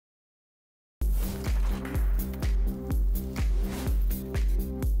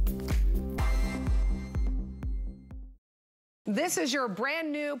This is your brand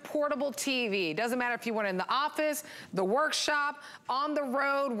new portable TV. Doesn't matter if you want it in the office, the workshop, on the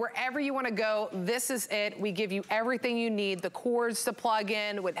road, wherever you want to go, this is it. We give you everything you need. The cords to plug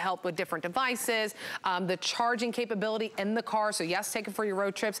in would help with different devices, the charging capability in the car. So yes, take it for your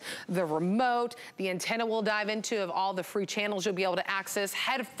road trips. The remote, the antenna we'll dive into of all the free channels you'll be able to access,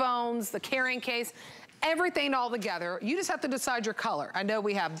 headphones, the carrying case, everything all together. You just have to decide your color. I know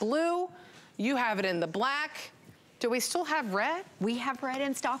we have blue, you have it in the black. Do we still have red? We have red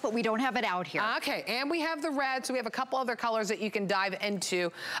in stock, but we don't have it out here. Okay, and we have the red, so we have a couple other colors that you can dive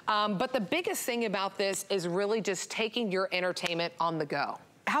into. But the biggest thing about this is really just taking your entertainment on the go.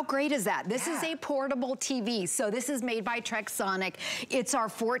 How great is that? This is a portable TV. So this is made by Trexonic. It's our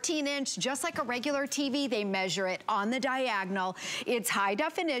 14-inch, just like a regular TV. They measure it on the diagonal. It's high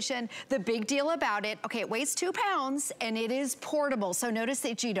definition. The big deal about it, okay, it weighs 2 pounds and it is portable. So notice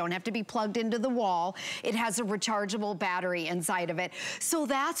that you don't have to be plugged into the wall. It has a rechargeable battery inside of it. So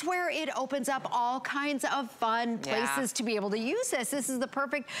that's where it opens up all kinds of fun places to be able to use this. This is the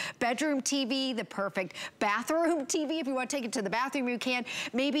perfect bedroom TV, the perfect bathroom TV. If you want to take it to the bathroom, you can.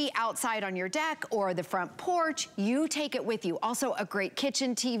 Maybe outside on your deck or the front porch, you take it with you. Also a great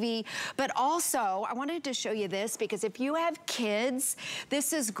kitchen TV, but also I wanted to show you this because if you have kids,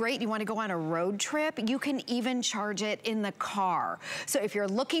 this is great. You want to go on a road trip, you can even charge it in the car. So if you're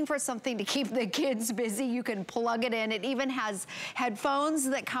looking for something to keep the kids busy, you can plug it in. It even has headphones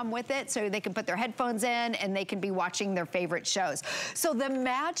that come with it so they can put their headphones in and they can be watching their favorite shows. So the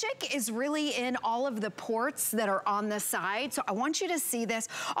magic is really in all of the ports that are on the side. So I want you to see this.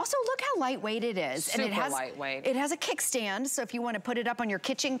 Also, look how lightweight it is. Super lightweight. It has a kickstand, so if you want to put it up on your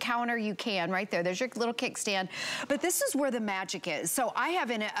kitchen counter, you can right there. There's your little kickstand. But this is where the magic is. So I have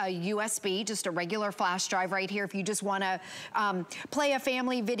in a USB, just a regular flash drive right here. If you just want to play a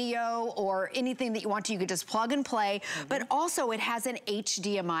family video or anything that you want to, you could just plug and play. But also it has an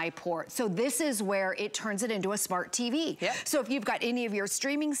HDMI port. So this is where it turns it into a smart TV. So if you've got any of your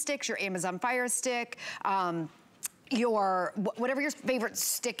streaming sticks, your Amazon Fire Stick, whatever your favorite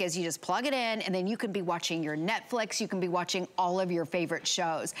stick is, you just plug it in and then you can be watching your Netflix, you can be watching all of your favorite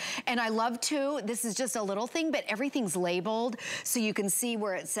shows. And I love too, this is just a little thing, but everything's labeled so you can see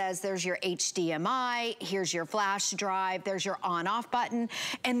where it says there's your HDMI, here's your flash drive, there's your on-off button.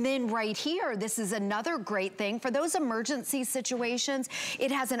 And then right here, this is another great thing for those emergency situations. It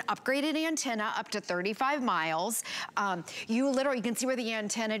has an upgraded antenna up to 35 miles. You can see where the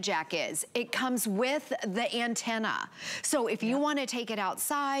antenna jack is. It comes with the antenna. So if you want to take it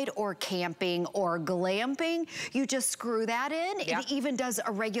outside or camping or glamping, you just screw that in. It even does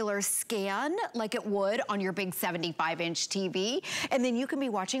a regular scan like it would on your big 75-inch TV. And then you can be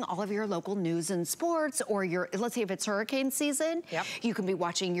watching all of your local news and sports or let's say if it's hurricane season, you can be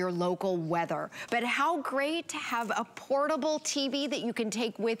watching your local weather. But how great to have a portable TV that you can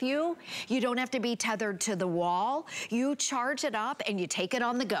take with you. You don't have to be tethered to the wall. You charge it up and you take it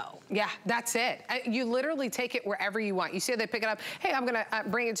on the go. Yeah, that's it. You literally take it wherever you want. You see how they pick it up, hey, I'm gonna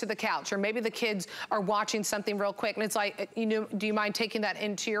bring it to the couch, or maybe the kids are watching something real quick and it's like, do you mind taking that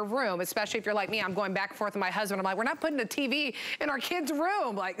into your room? Especially if you're like me, I'm going back and forth with my husband. I'm like, we're not putting a TV in our kids'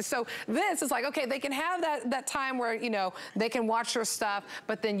 room. Like, so this is like, okay, they can have that time where, they can watch their stuff,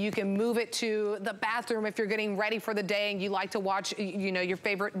 but then you can move it to the bathroom if you're getting ready for the day and you like to watch, your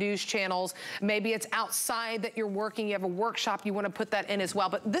favorite news channels. Maybe it's outside that you're working, you have a workshop, you want to put that in as well,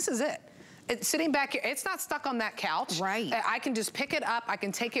 but this is it. It's sitting back here, it's not stuck on that couch. Right. I can just pick it up, I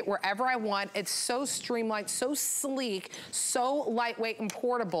can take it wherever I want. It's so streamlined, so sleek, so lightweight and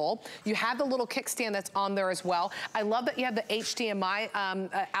portable. You have the little kickstand that's on there as well. I love that you have the HDMI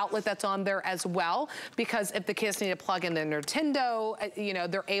outlet that's on there as well, because if the kids need to plug in their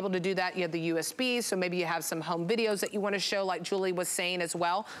Nintendo, they're able to do that. You have the USB, so maybe you have some home videos that you want to show, like Julie was saying as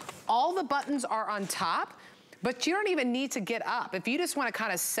well. All the buttons are on top. But you don't even need to get up. If you just want to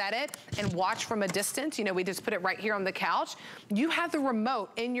kind of set it and watch from a distance, we just put it right here on the couch, you have the remote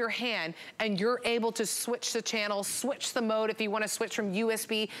in your hand and you're able to switch the channel, switch the mode if you want to switch from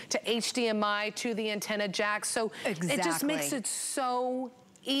USB to HDMI to the antenna jack. So it just makes it so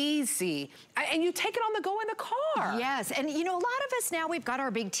easy. And you take it on the go in the car. Yes, and a lot of us now, we've got our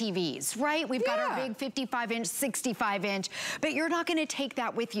big TVs, right? We've got our big 55-inch, 65-inch, but you're not gonna take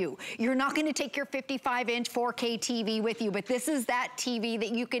that with you. You're not gonna take your 55-inch 4K TV with you, but this is that TV that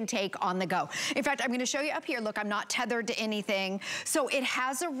you can take on the go. In fact, I'm gonna show you up here. Look, I'm not tethered to anything. So it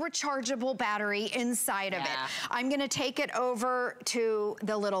has a rechargeable battery inside of it. I'm gonna take it over to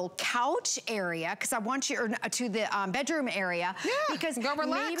the little couch area, because I want you, to the bedroom area. Because go over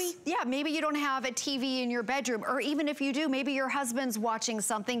relax. Maybe you don't have a TV in your bedroom, or even if you do, maybe your husband's watching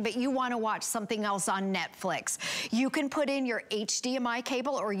something, but you want to watch something else on Netflix. You can put in your HDMI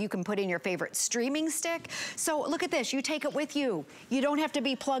cable, or you can put in your favorite streaming stick. So look at this, you take it with you. You don't have to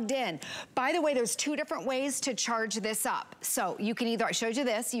be plugged in. By the way, there's 2 different ways to charge this up. So you can either, I showed you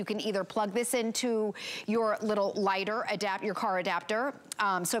this, you can either plug this into your little lighter, your car adapter.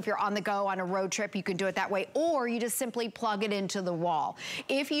 So if you're on the go on a road trip, you can do it that way, or you just simply plug it into the wall.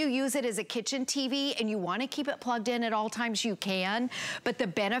 If you use it as a kitchen TV and you want to keep it plugged in at all times, you can. But the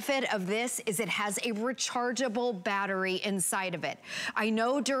benefit of this is it has a rechargeable battery inside of it. I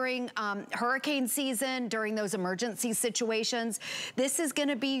know during hurricane season, during those emergency situations, this is going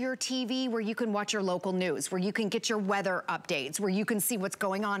to be your TV where you can watch your local news, where you can get your weather updates, where you can see what's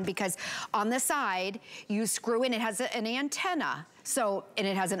going on, because on the side, you screw in, it has an antenna. So, and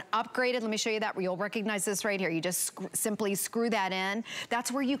it has an upgraded, let me show you that, you'll recognize this right here. You just simply screw that in.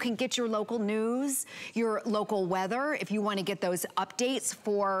 That's where you can get your local news, your local weather, if you want to get those updates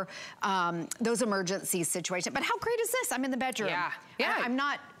for those emergency situations. But how great is this? I'm in the bedroom. Yeah. I'm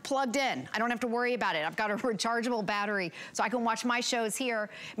not plugged in. I don't have to worry about it. I've got a rechargeable battery, so I can watch my shows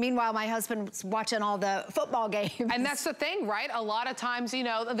here. Meanwhile, my husband's watching all the football games. And that's the thing, right? A lot of times, you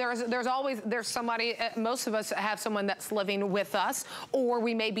know, there's somebody, most of us have someone that's living with us, or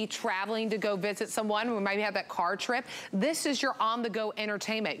we may be traveling to go visit someone. We might have that car trip. This is your on-the-go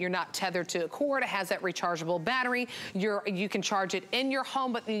entertainment. You're not tethered to a cord. It has that rechargeable battery. You can charge it in your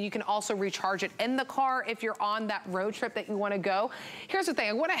home, but then you can also recharge it in the car if you're on that road trip that you want to go. Here's the thing.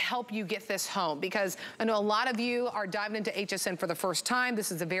 I want to help you get this home, because I know a lot of you are diving into HSN for the first time.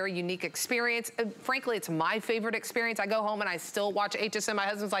 This is a very unique experience. Frankly, it's my favorite experience. I go home and I still watch HSN. My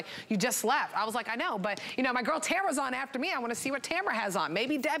husband's like, you just left. I was like, I know, but you know, my girl Tamara's on after me. I want to see what Tamara has on.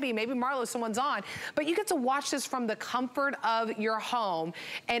 Maybe Debbie, maybe Marlo, someone's on. But you get to watch this from the comfort of your home.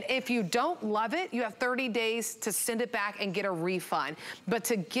 And if you don't love it, you have 30 days to send it back and get a refund. But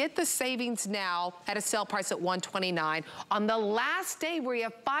to get the savings now at a sale price at $129, on the last day where you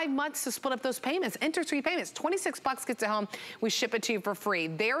have 5 months to split up those payments, interest-free payments, 26 bucks gets it home. We ship it to you for free.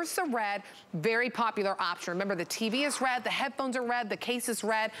 There's the red, very popular option. Remember, the TV is red, the headphones are red, the case is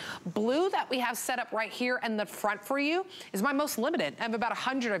red. Blue that we have set up right here in the front for you is my most limited. I have about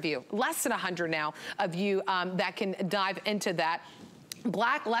 100 of you, less than 100 now of you that can dive into that.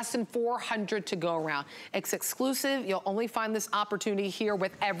 Black, less than 400 to go around. It's exclusive. You'll only find this opportunity here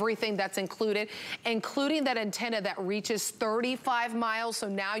with everything that's included, including that antenna that reaches 35 miles. So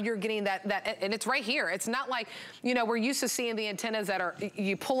now you're getting that, and it's right here. It's not like, you know, we're used to seeing the antennas that are,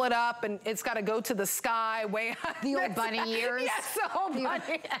 you pull it up and it's got to go to the sky way up. The old bunny ears. Yes, the old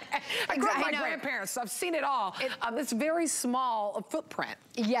bunny. I grew up with my grandparents, so I've seen it all. It's very small footprint.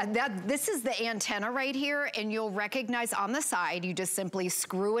 Yeah, this is the antenna right here, and you'll recognize on the side, you just simply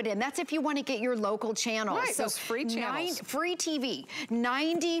screw it in. That's if you want to get your local channels. Right, so those free channels. Free TV.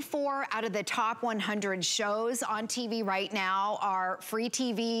 94 out of the top 100 shows on TV right now are free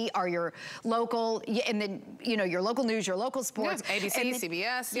TV, are your local, and then, you know, your local news, your local sports. Yeah, ABC,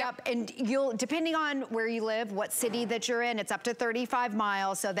 CBS. Yep, and you'll, depending on where you live, what city that you're in, it's up to 35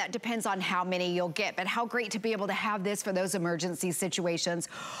 miles, so that depends on how many you'll get. But how great to be able to have this for those emergency situations.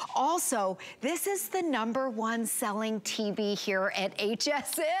 Also, this is the #1 selling TV here at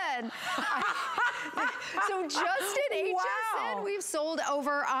HSN. So just at HSN, we've sold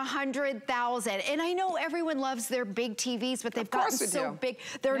over 100,000. And I know everyone loves their big TVs, but they've gotten so big.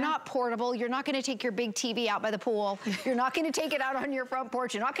 They're not portable. You're not going to take your big TV out by the pool. You're not going to take it out on your front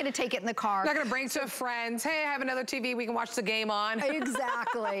porch. You're not going to take it in the car. You're not going to bring it to friends. Hey, I have another TV. We can watch the game on.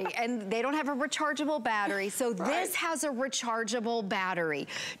 Exactly. And they don't have a rechargeable battery. So this has a rechargeable battery.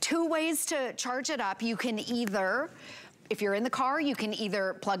 2 ways to charge it up. You can either, if you're in the car, you can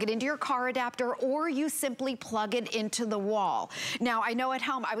either plug it into your car adapter, or you simply plug it into the wall. Now, I know at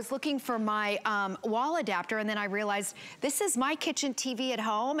home, I was looking for my wall adapter, and then I realized this is my kitchen TV at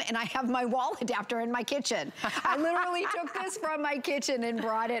home, and I have my wall adapter in my kitchen. I literally took this from my kitchen and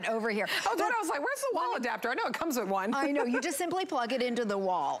brought it over here. Oh, then I was like, where's the wall adapter? I know it comes with one. I know, you just simply plug it into the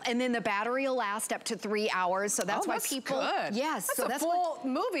wall, and then the battery will last up to 3 hours, so that's why people... Good. Yes. That's so a full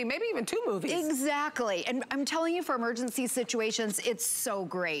movie, maybe even 2 movies. Exactly, and I'm telling you, for emergency situations, it's so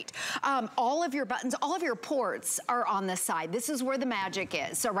great. All of your buttons, all of your ports are on the side. This is where the magic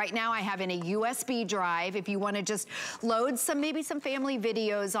is. So right now I have in a USB drive, if you want to just load maybe some family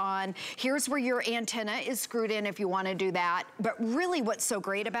videos on. Here's where your antenna is screwed in if you want to do that. But really what's so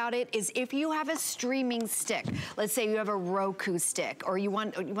great about it is if you have a streaming stick, let's say you have a Roku stick, or you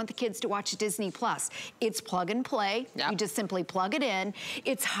want the kids to watch Disney Plus, it's plug and play. Yep. You just simply plug it in.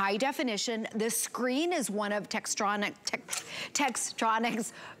 It's high definition. The screen is one of Textronics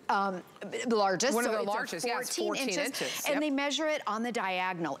Textronics, largest. One of so the largest, yeah, it's 14 inches. Yep. And they measure it on the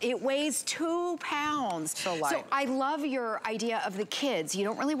diagonal. It weighs 2 pounds. So light. So I love your idea of the kids. You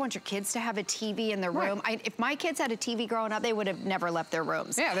don't really want your kids to have a TV in their room. If my kids had a TV growing up, they would have never left their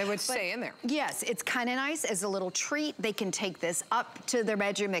rooms. Yeah, they would stay in there. Yes, it's kind of nice as a little treat. They can take this up to their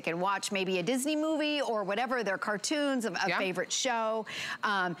bedroom. They can watch maybe a Disney movie or whatever, their cartoons, a favorite show.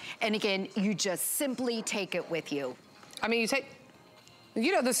 And again, you just simply take it with you. I mean, you take,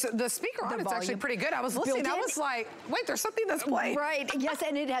 you know, the speaker on it's actually pretty good. I was listening, I was like, wait, there's something that's playing. Right, yes,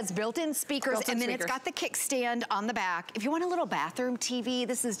 and it has built-in speakers, and then it's got the kickstand on the back. If you want a little bathroom TV,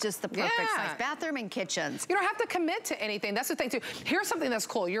 this is just the perfect size. Bathroom and kitchens. You don't have to commit to anything. That's the thing, too. Here's something that's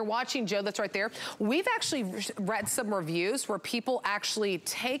cool. You're watching Joe, that's right there. We've actually read some reviews where people actually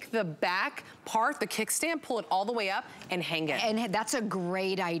take the back part, the kickstand, pull it all the way up, and hang it. And that's a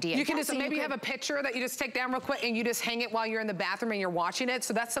great idea. You can just, maybe you have a picture that you just take down real quick, and you just hang it while you're in the bathroom and you're watching it.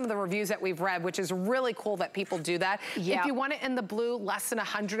 So that's some of the reviews that we've read, which is really cool that people do that. If you want it in the blue, less than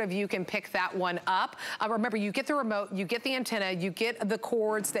 100 of you can pick that one up. Remember, you get the remote, you get the antenna, you get the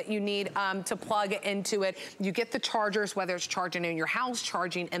cords that you need to plug into it. You get the chargers, whether it's charging in your house,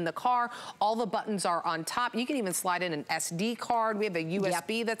 charging in the car. All the buttons are on top. You can even slide in an SD card. We have a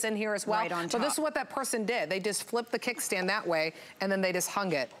USB that's in here as well. Right on top. So this is what that person did. They just flipped the kickstand that way, and then they just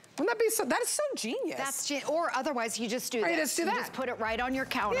hung it. Wouldn't that be so, that is so genius. That's or otherwise you just do this. You just do that. You just put it right on your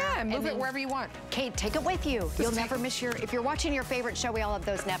counter. Yeah, and move it wherever you want. Kate, take it with you. You'll never miss if you're watching your favorite show, we all have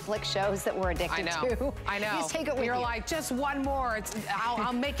those Netflix shows that we're addicted to. I know. Just take it with you. You're like, just one more.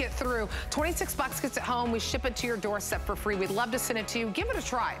 I'll make it through. 26 bucks gets it home. We ship it to your doorstep for free. We'd love to send it to you. Give it a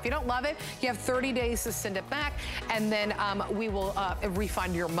try. If you don't love it, you have 30 days to send it back, and then we will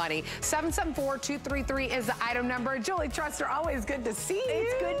refund your money. 774-233 is the item number. Julie Truster, always good to see you.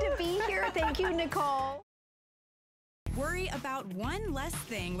 It's good to be here. Thank you, Nicole. Worry about one less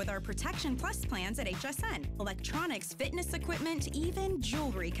thing with our Protection Plus plans at HSN. Electronics, fitness equipment, even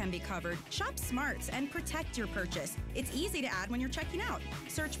jewelry can be covered. Shop smarts and protect your purchase. It's easy to add when you're checking out.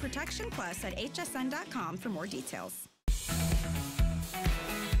 Search Protection Plus at hsn.com for more details.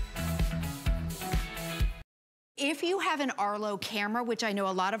 If you have an Arlo camera, which I know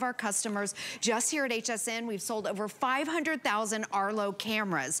a lot of our customers, just here at HSN, we've sold over 500,000 Arlo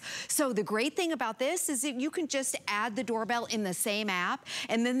cameras. So the great thing about this is that you can just add the doorbell in the same app.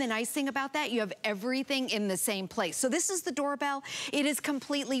 And then the nice thing about that, you have everything in the same place. So this is the doorbell. It is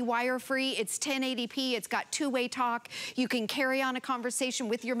completely wire-free. It's 1080p. It's got two-way talk. You can carry on a conversation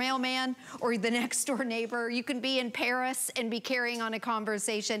with your mailman or the next door neighbor. You can be in Paris and be carrying on a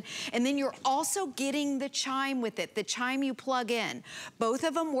conversation. And then you're also getting the chime with it, the chime you plug in. Both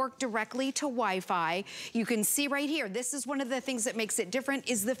of them work directly to Wi-Fi. You can see right here, this is one of the things that makes it different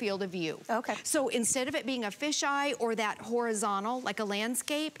is the field of view. Okay. So instead of it being a fisheye or that horizontal, like a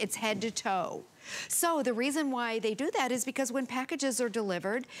landscape, it's head to toe. So the reason why they do that is because when packages are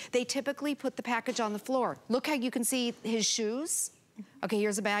delivered, they typically put the package on the floor. Look how you can see his shoes. Okay,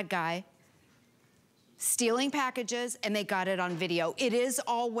 here's a bad guy. Stealing packages, and they got it on video. It is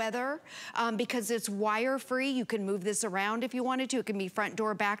all weather because it's wire free. You can move this around if you wanted to. It can be front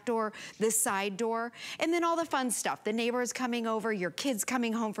door, back door, this side door, and then all the fun stuff. The neighbors coming over, your kids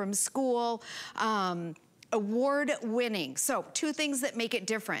coming home from school. Award winning. So 2 things that make it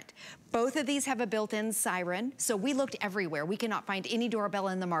different. Both of these have a built-in siren. So we looked everywhere. We cannot find any doorbell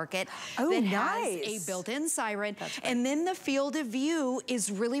in the market that has a built-in siren. And then the field of view is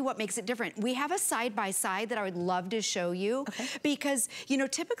really what makes it different. We have a side-by-side that I would love to show you because, you know,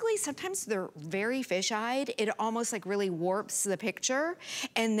 typically sometimes they're very fish-eyed. It almost like really warps the picture.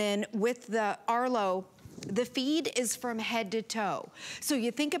 And then with the Arlo, the feed is from head to toe. So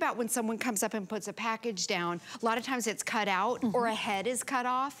you think about when someone comes up and puts a package down, a lot of times it's cut out or a head is cut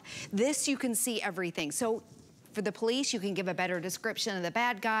off. This, you can see everything. So for the police, you can give a better description of the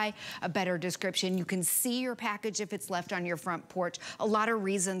bad guy, a better description. You can see your package if it's left on your front porch. A lot of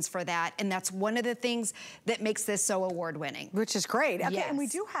reasons for that, and that's one of the things that makes this so award-winning. Which is great. Okay, and we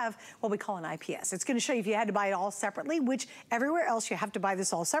do have what we call an IPS. It's gonna show you if you had to buy it all separately, which everywhere else you have to buy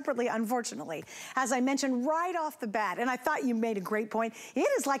this all separately, unfortunately. As I mentioned right off the bat, and I thought you made a great point, it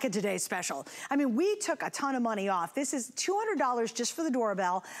is like a today's special. I mean, we took a ton of money off. This is $200 just for the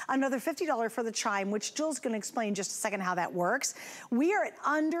doorbell, another $50 for the chime, which Jill's gonna explain in just a second how that works. We are at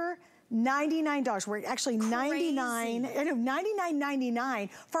under $99. We're actually $99.99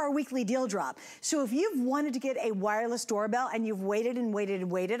 for our weekly deal drop. So if you've wanted to get a wireless doorbell and you've waited and waited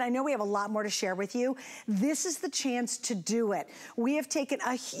and waited, I know we have a lot more to share with you. This is the chance to do it. We have taken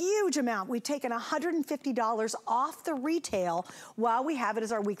a huge amount. We've taken $150 off the retail while we have it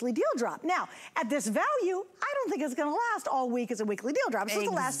as our weekly deal drop. Now, at this value, I don't think it's gonna last all week as a weekly deal drop. It's supposed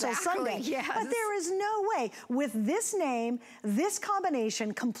to last till Sunday. Yes. But there is no way. With this name, this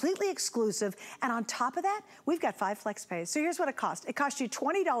combination, completely exclusive, and on top of that, we've got 5 flex pays. So here's what it costs. It costs you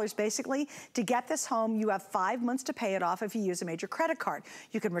 $20 basically to get this home. You have 5 months to pay it off if you use a major credit card.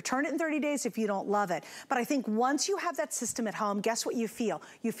 You can return it in 30 days if you don't love it. But I think once you have that system at home, guess what you feel?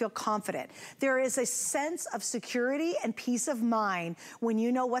 You feel confident. There is a sense of security and peace of mind when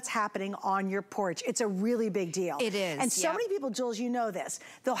you know what's happening on your porch. It's a really big deal. It is, And so many people, Jules, you know this,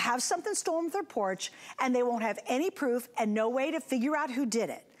 they'll have something stolen from their porch and they won't have any proof and no way to figure out who did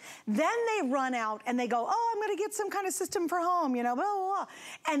it. Then they run out and they go, oh, I'm gonna get some kind of system for home, you know, blah, blah,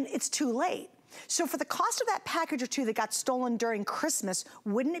 blah. And it's too late. So for the cost of that package or two that got stolen during Christmas,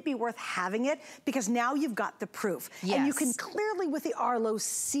 wouldn't it be worth having it? Because now you've got the proof. Yes. And you can clearly with the Arlo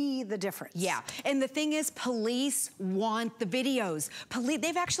see the difference. Yeah, and the thing is, police want the videos.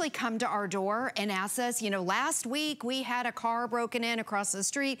 They've actually come to our door and asked us, you know, last week we had a car broken in across the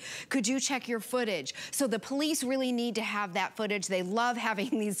street. Could you check your footage? So the police really need to have that footage. They love having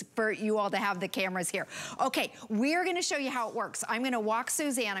these, for you all to have the cameras here. Okay, we're gonna show you how it works. I'm gonna walk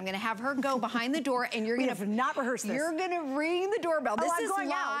Suzanne, I'm gonna have her go behind the door and you're gonna not rehearse this. You're gonna ring the doorbell. Oh, this I'm is going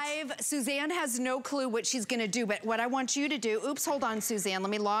live. out. Suzanne has no clue what she's gonna do, but what I want you to do, oops, hold on, Suzanne,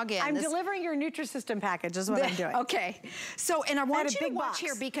 let me log in. I'm delivering your Nutrisystem package is what I'm doing. Okay, so, and I want you to watch box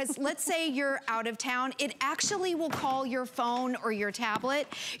here because let's say you're out of town, it actually will call your phone or your tablet.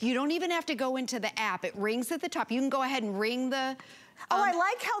 You don't even have to go into the app. It rings at the top. You can go ahead and ring the, oh, I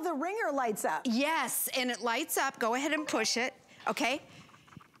like how the ringer lights up. yes, and it lights up. Go ahead and push it, okay?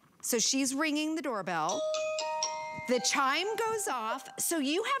 So she's ringing the doorbell. The chime goes off, so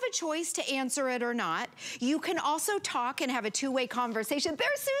you have a choice to answer it or not. You can also talk and have a two-way conversation.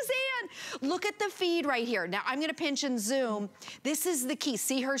 There's Suzanne! Look at the feed right here. Now, I'm gonna pinch and zoom. This is the key.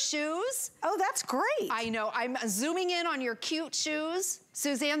 See her shoes? Oh, that's great. I know, I'm zooming in on your cute shoes.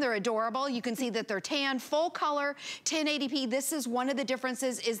 Suzanne, they're adorable. You can see that they're tan, full color, 1080p. This is one of the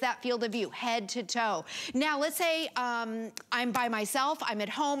differences is that field of view, head to toe. Now, let's say I'm by myself, I'm at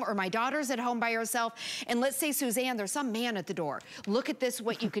home, or my daughter's at home by herself, and let's say, Suzanne, there's some man at the door. Look at this,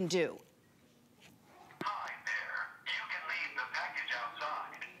 what you can do. Hi there. You can leave the package outside.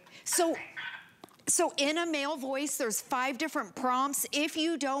 So in a male voice, there's 5 different prompts. If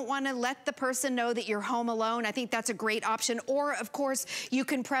you don't want to let the person know that you're home alone, I think that's a great option. Or, of course, you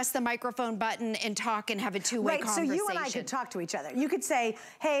can press the microphone button and talk and have a two-way conversation. So you and I could talk to each other. You could say,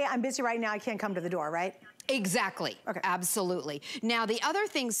 hey, I'm busy right now, I can't come to the door, right? Exactly, okay. Absolutely. Now, the other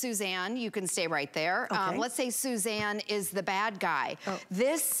thing, Suzanne, you can stay right there. Okay. Let's say Suzanne is the bad guy. Oh.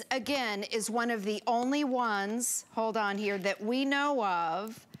 This, again, is one of the only ones, hold on here, that we know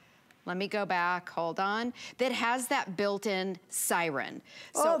of. Let me go back, hold on, that has that built-in siren.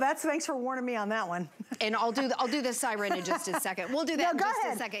 So, thanks for warning me on that one. And I'll do the siren in just a second. We'll do that in just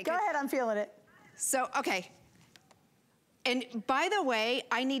a second. Go ahead, I'm feeling it. So, okay. And by the way,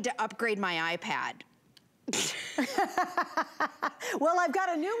 I need to upgrade my iPad. Well, I've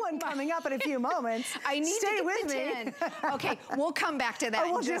got a new one coming up in a few moments. I need Stay to get with the me. 10. Okay, we'll come back to that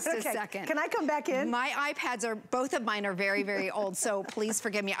in just a second. Can I come back in? My iPads are, both of mine are very, very old, so please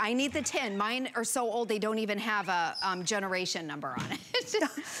forgive me. I need the 10. Mine are so old they don't even have a generation number on it.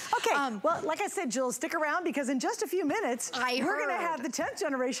 Okay, well, like I said, Jill, stick around because in just a few minutes, we're gonna have the 10th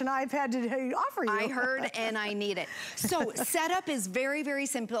generation iPad to offer you. I heard and I need it. So setup is very, very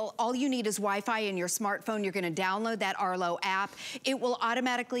simple. All you need is Wi-Fi in your smartphone. You're gonna download that Arlo app. It will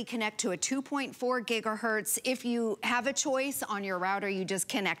automatically connect to a 2.4 gigahertz. If you have a choice on your router, you just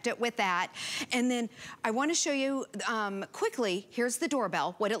connect it with that. And then I wanna show you quickly, here's the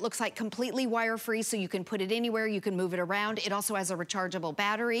doorbell, what it looks like completely wire-free, so you can put it anywhere, you can move it around. It also has a rechargeable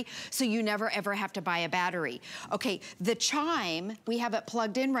battery, so you never ever have to buy a battery. Okay, the chime, we have it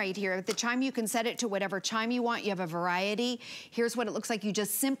plugged in right here. The chime, you can set it to whatever chime you want. You have a variety. Here's what it looks like. You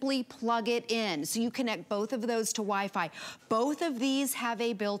just simply plug it in. So you connect both of those to Wi-Fi. Both of these have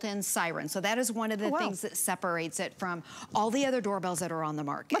a built-in siren. So that is one of the things that separates it from all the other doorbells that are on the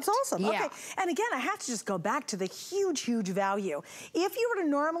market. That's awesome. Yeah. Okay. And again, I have to just go back to the huge, huge value. If you were to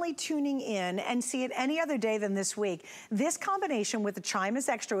normally tuning in and see it any other day than this week, this combination with the Chime is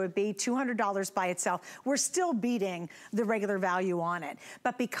Extra would be $200 by itself. We're still beating the regular value on it.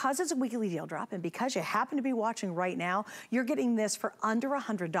 But because it's a weekly deal drop and because you happen to be watching right now, you're getting this for under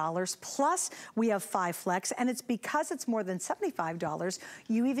 $100. Plus, we have 5 Flex, and it's because it's more than $75,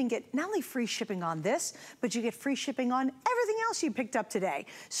 you even get not only free shipping on this, but you get free shipping on everything else you picked up today.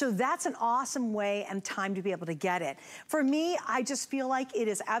 So that's an awesome way and time to be able to get it. For me, I just feel like it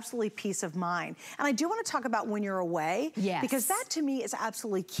is absolutely peace of mind. And I do want to talk about when you're away, because that to me is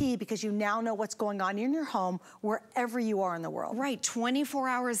absolutely key, because you now know what's going on in your home wherever you are in the world. Right, 24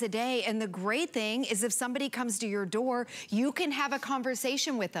 hours a day. And the great thing is if somebody comes to your door, you can have a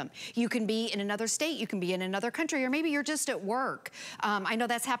conversation with them. You can be in another state, you can be in another country, or maybe you're just at work. I know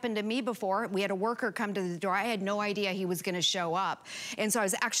that's happened to me before. We had a worker come to the door. I had no idea he was gonna show up. And so I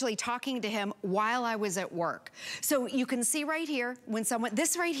was actually talking to him while I was at work. So you can see right here, when someone,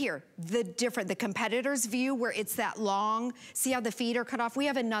 this right here, the competitor's view where it's that long, see how the feet are cut off? We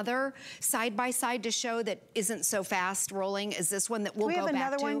have another side-by-side to show that isn't so fast rolling as this one that we'll go back to. We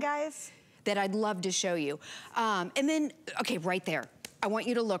have another one, guys? That I'd love to show you. And then, okay, right there. I want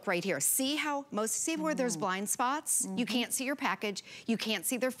you to look right here. See how see where there's blind spots? You can't see your package. You can't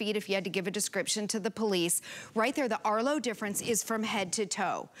see their feet if you had to give a description to the police. Right there, the Arlo difference is from head to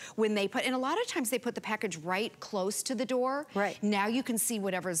toe. When they put, and a lot of times they put the package right close to the door. Right. Now you can see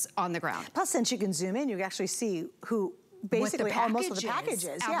whatever's on the ground. Plus, since you can zoom in, you can actually see who, basically almost what the package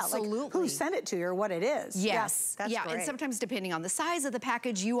is. Absolutely. Yeah, like who sent it to you or what it is. Yes. That's great. And sometimes depending on the size of the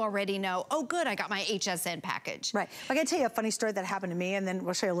package, you already know, oh good, I got my HSN package. Right. I gotta tell you a funny story that happened to me, and then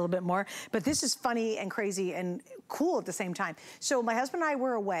we'll show you a little bit more. But this is funny and crazy and cool at the same time. So my husband and I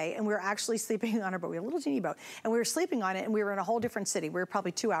were away, and we were actually sleeping on our boat. We had a little teeny boat, and we were sleeping on it, and we were in a whole different city. We were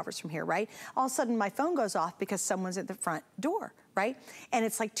probably 2 hours from here, right? All of a sudden, my phone goes off because someone's at the front door. Right? And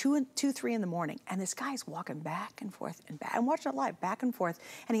it's like 2, 3 in the morning. And this guy's walking back and forth and back. I'm watching it live, back and forth.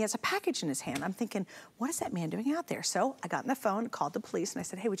 And he has a package in his hand. I'm thinking, what is that man doing out there? So I got on the phone, called the police, and I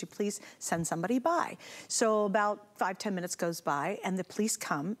said, hey, would you please send somebody by? So about 5, 10 minutes goes by, and the police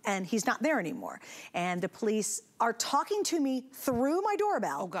come, and he's not there anymore. And the police are talking to me through my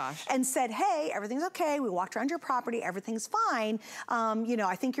doorbell. Oh gosh. And said, hey, everything's okay. We walked around your property. Everything's fine. You know,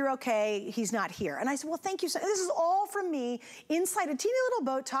 I think you're okay. He's not here. And I said, well, thank you. So this is all from me inside a teeny little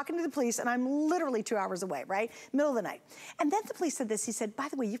boat talking to the police, and I'm literally 2 hours away, right? Middle of the night. And then the police said this. He said, by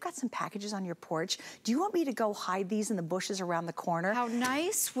the way, you've got some packages on your porch. Do you want me to go hide these in the bushes around the corner? How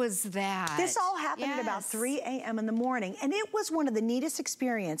nice was that? This all happened at about 3 a.m. in the morning, and it was one of the neatest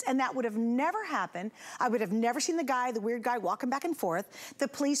experiences, and that would have never happened. I would have never seen the guy, the weird guy walking back and forth. The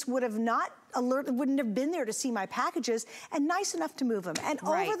police would have not wouldn't have been there to see my packages, and nice enough to move them. And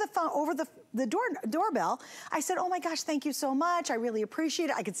over the phone, over the doorbell, I said, oh my gosh, thank you so much. I really appreciate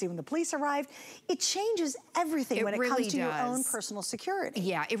it. I could see when the police arrived. It changes everything when it comes to your own personal security.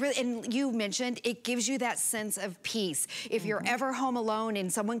 Yeah, it really, and you mentioned, it gives you that sense of peace. If you're ever home alone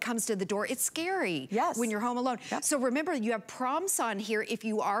and someone comes to the door, it's scary when you're home alone. So remember, you have prompts on here if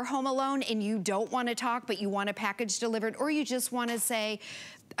you are home alone and you don't want to talk, but you want a package delivered, or you just want to say,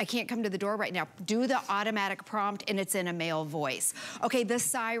 I can't come to the door right now. Do the automatic prompt, and it's in a male voice. Okay, the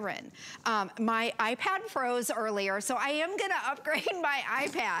siren. My iPad froze earlier, so I am gonna upgrade my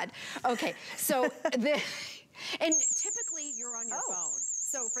iPad. Okay, so and typically you're on your phone.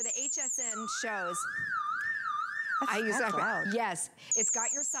 So for the HSN shows, I use iPad. Yes, it's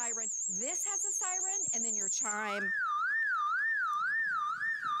got your siren. This has a siren, and then your chime.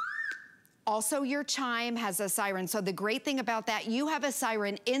 Also, your chime has a siren. So the great thing about that, you have a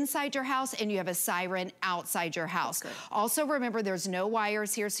siren inside your house and you have a siren outside your house. Also, remember, there's no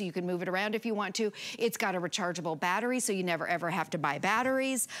wires here, so you can move it around if you want to. It's got a rechargeable battery, so you never ever have to buy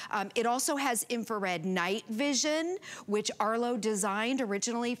batteries. It also has infrared night vision, which Arlo designed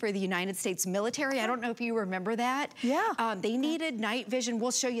originally for the United States military. I don't know if you remember that. Yeah. They needed night vision.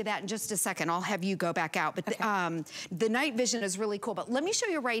 We'll show you that in just a second. I'll have you go back out. But the night vision is really cool. But let me show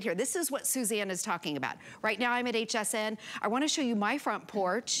you right here. This is what Suzanne is talking about. Right now I'm at HSN. I want to show you my front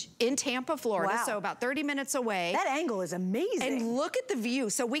porch in Tampa, Florida, so about 30 minutes away. That angle is amazing. And look at the view.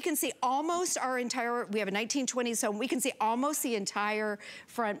 So we can see almost our entire, we have a 1920s home, we can see almost the entire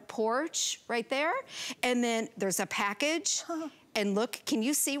front porch right there. And then there's a package. And look, can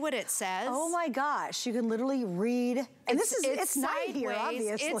you see what it says? Oh my gosh, you can literally read And it's night here,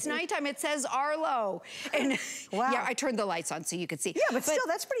 obviously. It's nighttime. It says Arlo. And wow. Yeah, I turned the lights on so you could see. Yeah, but still,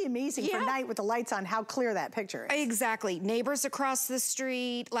 that's pretty amazing for night with the lights on, how clear that picture is. Exactly. Neighbors across the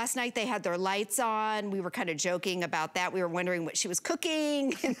street. Last night they had their lights on. We were kind of joking about that. We were wondering what she was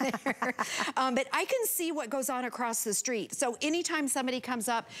cooking in there. But I can see what goes on across the street. So anytime somebody comes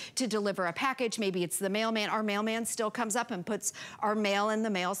up to deliver a package, maybe it's the mailman, our mailman still comes up and puts our mail in the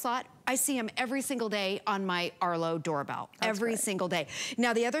mail slot. I see him every single day on my Arlo doorbell, every single day.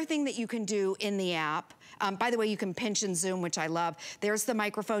 Now, the other thing that you can do in the app, by the way, you can pinch and zoom, which I love. There's the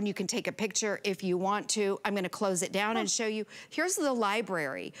microphone. You can take a picture if you want to. I'm going to close it down and show you. Here's the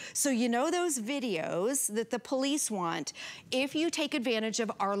library. So you know those videos that the police want. If you take advantage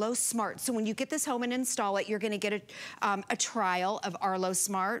of Arlo Smart, so when you get this home and install it, you're going to get a trial of Arlo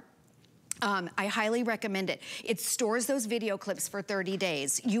Smart. I highly recommend it. It stores those video clips for 30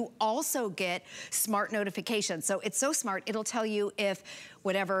 days. You also get smart notifications. So it's so smart, it'll tell you if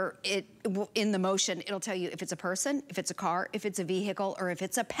whatever in the motion, it'll tell you if it's a person, if it's a car, if it's a vehicle, or if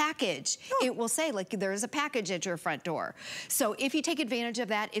it's a package. It will say, like, there's a package at your front door. So if you take advantage of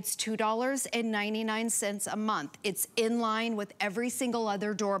that, it's $2.99 a month. It's in line with every single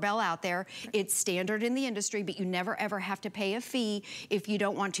other doorbell out there. It's standard in the industry, but you never ever have to pay a fee if you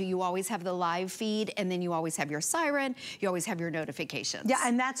don't want to. You always have the live feed, and then you always have your siren, you always have your notifications. Yeah,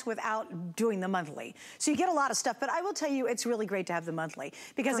 and that's without doing the monthly. So you get a lot of stuff, but I will tell you, it's really great to have the monthly.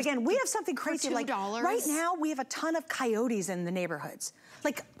 Because again, we have something crazy, like right now, we have a ton of coyotes in the neighborhoods.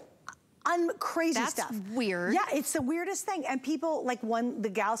 Like, crazy stuff. That's weird. Yeah, it's the weirdest thing. And people, like the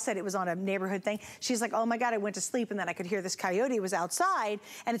gal said it was on a neighborhood thing. She's like, oh my God, I went to sleep and then I could hear this coyote was outside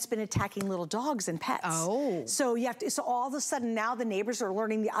and it's been attacking little dogs and pets. Oh. So you have to, so all of a sudden now the neighbors are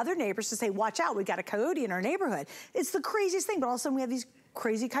alerting the other neighbors to say, watch out, we got a coyote in our neighborhood. It's the craziest thing, but all of a sudden we have these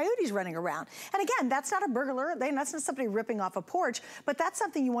crazy coyotes running around. And again, that's not a burglar, that's not somebody ripping off a porch, but that's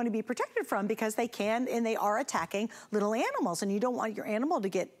something you want to be protected from because they can and they are attacking little animals and you don't want your animal to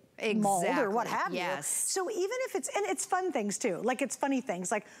get mauled or what have you. So even if it's fun things too, like it's funny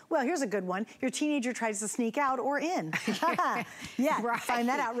things like, well, here's a good one. Your teenager tries to sneak out or in. Yeah, right. Find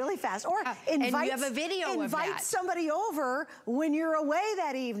that out really fast. Or and you have a video of that. Invite somebody over when you're away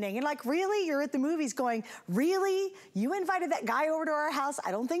that evening. And like, really? You're at the movies going, really? You invited that guy over to our house?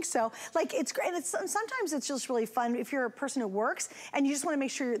 I don't think so. Like, it's great. And sometimes it's just really fun if you're a person who works and you just want to make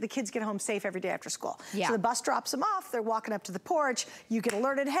sure the kids get home safe every day after school. Yeah. So the bus drops them off. They're walking up to the porch. You get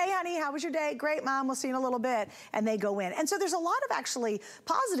alerted, hey, honey, how was your day? Great, Mom, we'll see you in a little bit. And they go in. And so there's a lot of actually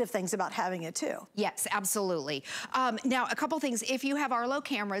positive things about having it too. Yes, absolutely. Now, a couple things. If you have Arlo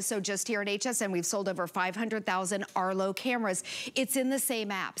cameras, so just here at HSN, we've sold over 500,000 Arlo cameras. It's in the same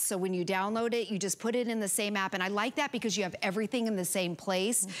app. So when you download it, you just put it in the same app. And I like that because you have everything in the same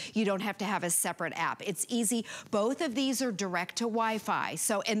place. You don't have to have a separate app. It's easy. Both of these are direct to Wi-Fi.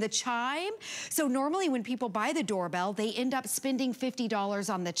 So, and the chime, so normally when people buy the doorbell, they end up spending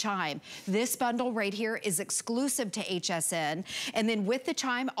 $50 on the chime. This bundle right here is exclusive to HSN. And then with the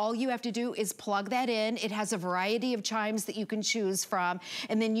chime, all you have to do is plug that in. It has a variety of chimes that you can choose from.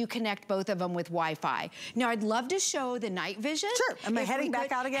 And then you connect both of them with Wi-Fi. Now, I'd love to show the night vision. Sure. Am I heading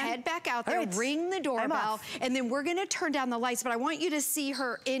back out again? Head back out there, ring the doorbell, and then we're gonna turn down the lights, but I want you to see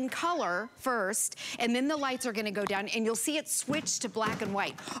her in color first, and then the lights are gonna go down, and you'll see it switch to black and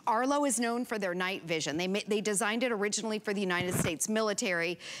white. Arlo is known for their night vision. They designed it originally for the United States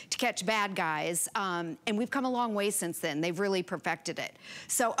military to catch bad guys, and we've come a long way since then. They've really perfected it.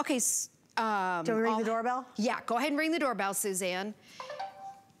 So, okay. Do we ring the doorbell? Yeah, go ahead and ring the doorbell, Suzanne.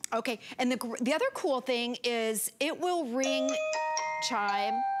 Okay, and the other cool thing is it will ring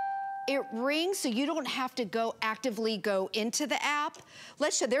chime. It rings so you don't have to actively go into the app.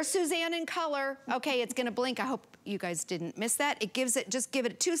 Let's show, there's Suzanne in color. Okay, it's gonna blink. I hope you guys didn't miss that. Just give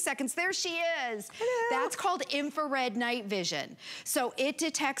it 2 seconds. There she is. Hello. That's called infrared night vision. So it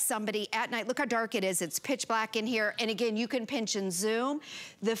detects somebody at night. Look how dark it is. It's pitch black in here. And again, you can pinch and zoom.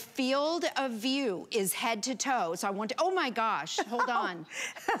 The field of view is head to toe. So I want to, oh my gosh, hold on.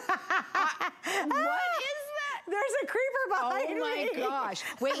 What is that? There's a creeper behind me. Oh my gosh.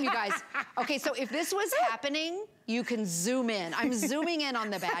 Wait, you guys. Okay, so if this was happening, you can zoom in. I'm zooming in on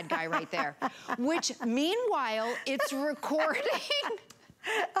the bad guy right there. Which, meanwhile, it's recording.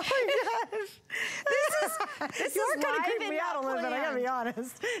 Oh my gosh. This is kind of creeping me out a little bit, I gotta be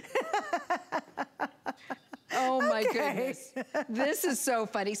honest. Oh my goodness. This is so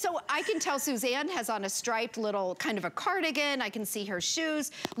funny. So I can tell Suzanne has on a striped little kind of a cardigan. I can see her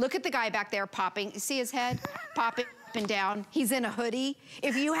shoes. Look at the guy back there popping. You see his head? Popping up and down. He's in a hoodie.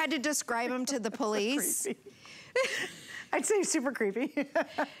 If you had to describe him to the police. I'd say super creepy.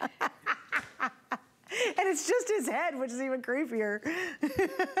 And it's just his head, which is even creepier.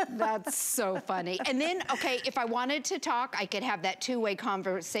 That's so funny. And then, okay, if I wanted to talk, I could have that two-way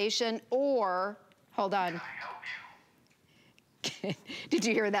conversation, or, hold on. Can I help you? Did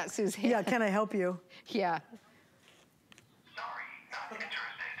you hear that, Suzanne? Yeah, can I help you? Yeah. Sorry, not interested.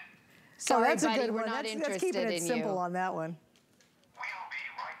 So Sorry, that's buddy, a good we're one. not That's interested keeping it in simple you. on that one. We'll be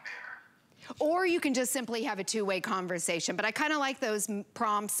right there. Or you can just simply have a two-way conversation. But I kind of like those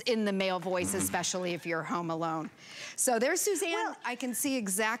prompts in the male voice, especially if you're home alone. So there's Suzanne. Well, I can see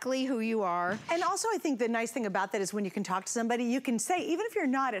exactly who you are. And also I think the nice thing about that is when you can talk to somebody, you can say, even if you're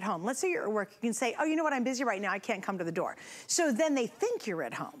not at home, let's say you're at work, you can say, oh, you know what, I'm busy right now, I can't come to the door. So then they think you're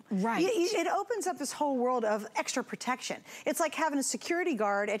at home. Right. It opens up this whole world of extra protection. It's like having a security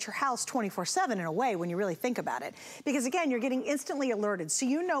guard at your house 24/7 in a way when you really think about it. Because again, you're getting instantly alerted. So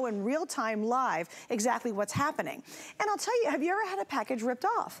you know in real time live exactly what's happening. And I'll tell you, have you ever had a package ripped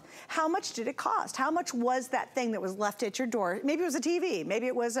off? How much did it cost? How much was that thing that was left at your door? Maybe it was a TV, maybe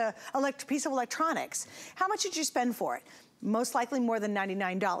it was a piece of electronics. How much did you spend for it? Most likely more than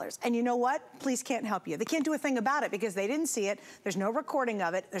 $99. And you know what? Police can't help you. They can't do a thing about it because they didn't see it. There's no recording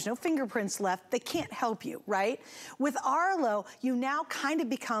of it. There's no fingerprints left. They can't help you, right? With Arlo, you now kind of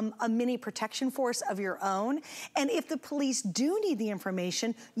become a mini protection force of your own. And if the police do need the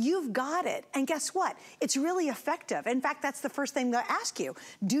information, you've got it. And guess what? It's really effective. In fact, that's the first thing they'll ask you.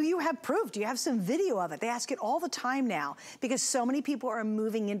 Do you have proof? Do you have some video of it? They ask it all the time now because so many people are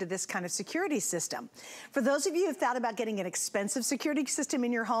moving into this kind of security system. For those of you who've thought about getting an expensive security system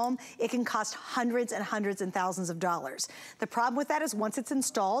in your home, it can cost hundreds and hundreds and thousands of dollars. The problem with that is once it's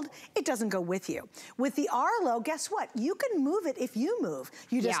installed, it doesn't go with you. With the Arlo, guess what? You can move it if you move.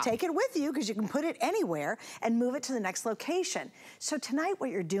 You just take it with you because you can put it anywhere and move it to the next location. So tonight what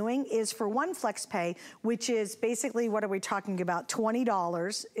you're doing is for one flex pay, which is basically, what are we talking about?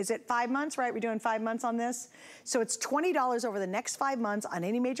 $20. Is it 5 months, right? We're doing 5 months on this. So it's $20 over the next 5 months on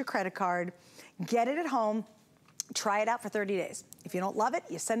any major credit card. Get it at home. Try it out for 30 days. If you don't love it,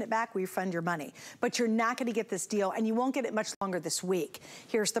 you send it back, we refund your money. But you're not gonna get this deal, and you won't get it much longer this week.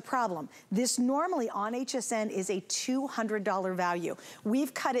 Here's the problem. This normally on HSN is a $200 value.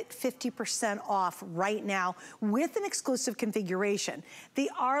 We've cut it 50% off right now with an exclusive configuration. The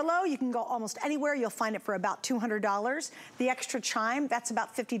Arlo, you can go almost anywhere. You'll find it for about $200. The extra chime, that's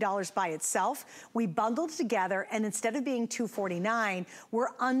about $50 by itself. We bundled together, and instead of being $249, we're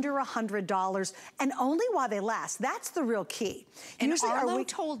under $100, and only while they last. That's the real key. And Usually Arlo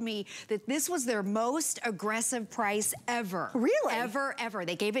told me that this was their most aggressive price ever. Really? Ever, ever.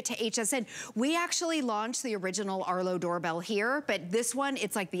 They gave it to HSN. We actually launched the original Arlo doorbell here, but this one,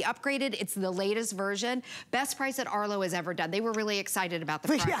 it's like the upgraded, it's the latest version. Best price that Arlo has ever done. They were really excited about the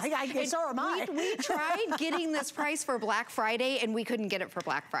price. Yeah, so am I. We tried getting this price for Black Friday, and we couldn't get it for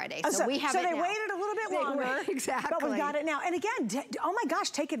Black Friday. So we have it now. So they waited a little bit longer. Exactly. But we got it now. And again, oh my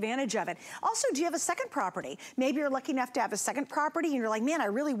gosh, take advantage of it. Also, do you have a second property? Maybe you're lucky enough to have a second property and you're like, man, I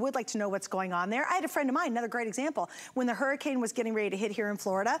really would like to know what's going on there. I had a friend of mine, another great example. When the hurricane was getting ready to hit here in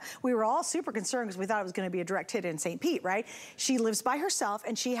Florida, we were all super concerned because we thought it was going to be a direct hit in St. Pete, right? She lives by herself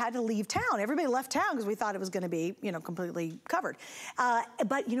and she had to leave town. Everybody left town because we thought it was going to be, you know, completely covered.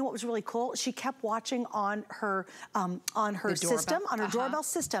 But you know what was really cool? She kept watching on her system, on her doorbell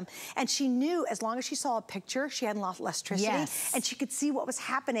system, and she knew as long as she saw a picture, she hadn't lost electricity, and she could see what was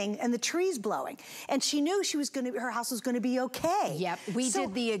happening and the trees blowing, and she knew she was going to, her house was going to be okay. Yep, we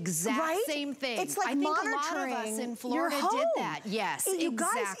did the exact same thing. It's like I think monitoring a lot of us in Florida your home. did that. Yes, you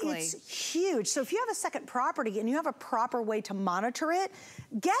exactly. Guys, it's huge. So if you have a second property and you have a proper way to monitor it,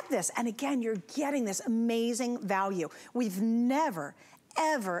 get this. And again, you're getting this amazing value. We've never,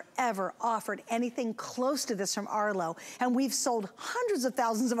 ever offered anything close to this from Arlo, and we've sold hundreds of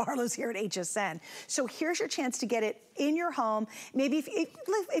thousands of Arlos here at HSN. So here's your chance to get it in your home. Maybe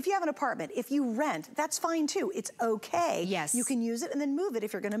if you have an apartment, if you rent, that's fine too. It's okay. Yes. You can use it and then move it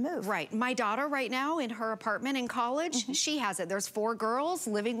if you're gonna move. Right. My daughter right now in her apartment in college, she has it. There's 4 girls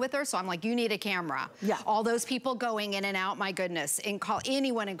living with her, so I'm like, you need a camera. Yeah. All those people going in and out, my goodness.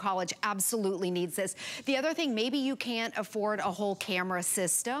 Anyone in college absolutely needs this. The other thing, maybe you can't afford a whole camera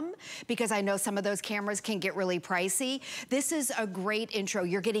system because I know some of those cameras can get really pricey. This is a great intro.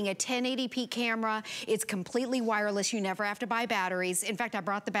 You're getting a 1080p camera. It's completely wireless. You never have to buy batteries. In fact, I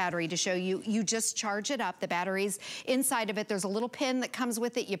brought the battery to show you. You just charge it up. The battery's inside of it. There's a little pin that comes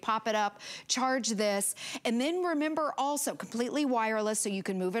with it. You pop it up, charge this. And then remember also completely wireless, so you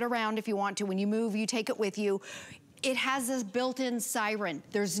can move it around if you want to. When you move, you take it with you. It has this built-in siren.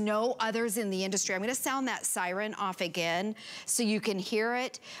 There's no others in the industry. I'm gonna sound that siren off again so you can hear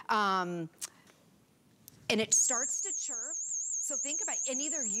it. And it starts to chirp. So think about it. And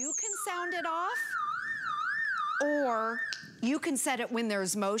either you can sound it off or you can set it when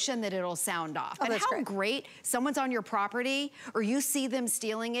there's motion that it'll sound off. Oh, and that's how great, someone's on your property or you see them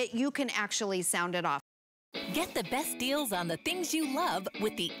stealing it, you can actually sound it off. Get the best deals on the things you love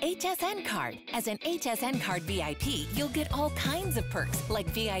with the HSN card. As an HSN card VIP, you'll get all kinds of perks like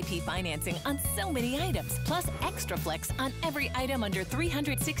VIP financing on so many items, plus extra flex on every item under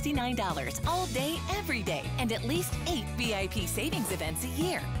 $369 all day, every day, and at least 8 VIP savings events a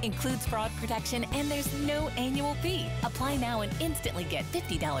year. Includes fraud protection and there's no annual fee. Apply now and instantly get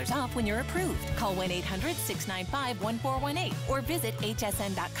 $50 off when you're approved. Call 1-800-695-1418 or visit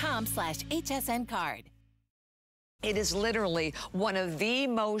hsn.com/HSN card. It is literally one of the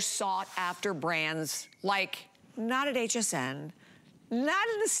most sought after brands, like not at HSN, not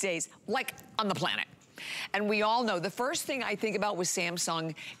in the States, like on the planet. And we all know the first thing I think about with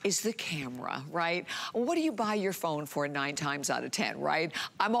Samsung is the camera, right? What do you buy your phone for 9 times out of 10, right?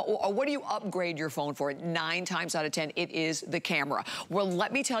 Or what do you upgrade your phone for 9 times out of 10? It is the camera. Well,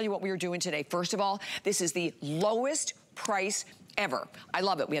 let me tell you what we are doing today. First of all, this is the lowest price ever. I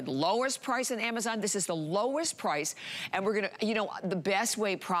love it. We had the lowest price on Amazon. This is the lowest price. And we're going to, you know, the best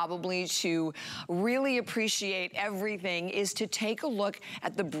way probably to really appreciate everything is to take a look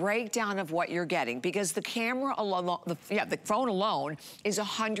at the breakdown of what you're getting, because the camera alone, the phone alone is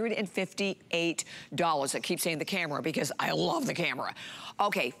 $158. I keep saying the camera because I love the camera.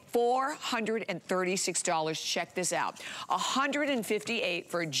 Okay, $436. Check this out. $158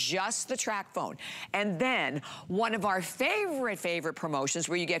 for just the track phone. And then one of our favorite promotions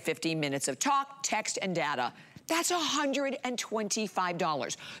where you get 15 minutes of talk, text, and data. That's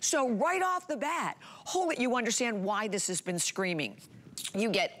 $125. So right off the bat, hold it, you understand why this has been screaming. You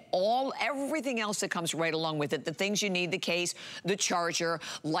get everything else that comes right along with it. The things you need, the case, the charger,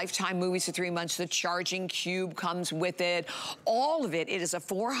 lifetime movies for 3 months, the charging cube comes with it. All of it, it is a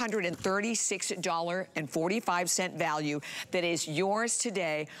 $436.45 value that is yours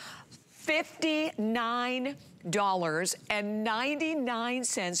today.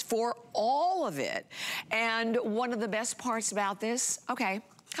 $59.99 for all of it. And one of the best parts about this, okay,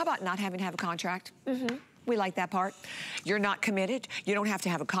 how about not having to have a contract? We like that part. You're not committed. You don't have to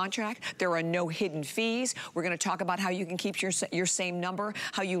have a contract. There are no hidden fees. We're going to talk about how you can keep your same number,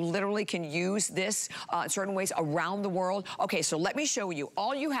 how you literally can use this in certain ways around the world. Okay, so let me show you.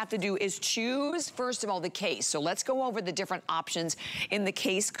 All you have to do is choose, first of all, the case. So let's go over the different options in the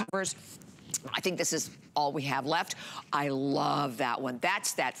case covers. I think this is all we have left. I love that one.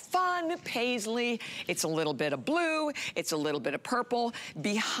 That's that fun paisley. It's a little bit of blue. It's a little bit of purple.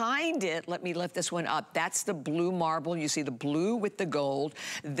 Behind it, let me lift this one up. That's the blue marble. You see the blue with the gold.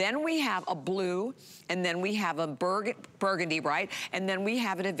 Then we have a blue, and then we have a burgundy, right? And then we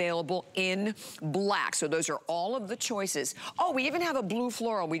have it available in black. So those are all of the choices. Oh, we even have a blue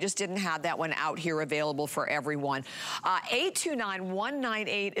floral. We just didn't have that one out here available for everyone.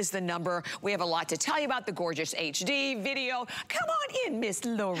 829-198 is the number. We have a lot to tell you about the gorgeous HD video. Come on in, Miss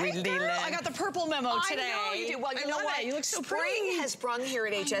Lori Leland. I got the purple memo today. I know you do. Well, you know what? You look so Spring pretty. has sprung here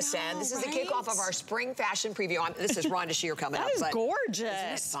at HSN. This is the kickoff of our spring fashion preview. This is Rhonda Shear coming up. That is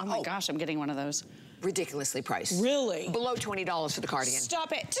gorgeous. Isn't it? Oh my gosh, I'm getting one of those. Ridiculously priced. Really? Below $20 for the cardigan.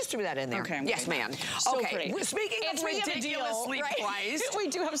 Stop it. Just threw that in there. Okay. Yes, ma'am. So okay. pretty. Speaking of ridiculously priced. We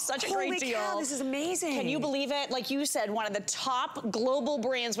do have such a great deal. Cow, this is amazing. Can you believe it? Like you said, one of the top global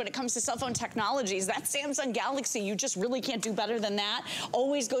brands when it comes to cell phone technologies. That Samsung Galaxy, you just really can't do better than that.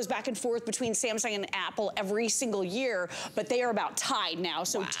 Always goes back and forth between Samsung and Apple every single year, but they are about tied now.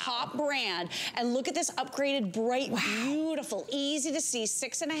 So top brand. And look at this upgraded, bright, beautiful, easy to see,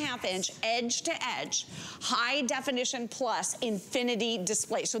 6.5-inch edge to edge, high definition plus infinity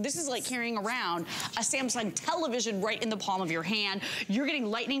display. So this is like carrying around a Samsung television right in the palm of your hand. You're getting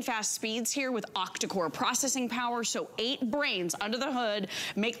lightning fast speeds here with octa-core processing power. So 8 brains under the hood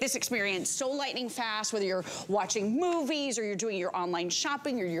make this experience so lightning fast, whether you're watching movies or you're doing your online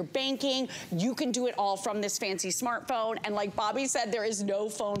shopping or your banking, you can do it all from this fancy smartphone. And like Bobby said, there is no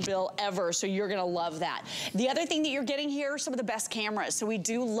phone bill ever. So you're gonna love that. The other thing that you're getting here are some of the best cameras. So we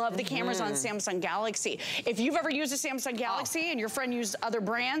do love the cameras on Samsung Galaxy. If you've ever used a Samsung Galaxy and your friend used other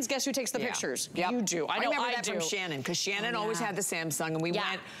brands, guess who takes the pictures? You do. I know remember I that do. from Shannon, because Shannon always had the Samsung, and we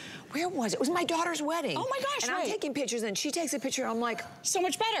went, where was it? It was my daughter's wedding. Oh my gosh, And I'm taking pictures, and she takes a picture, and I'm like, so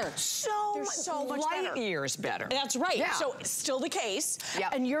much better. So much light years better. That's right. Yeah. So still the case.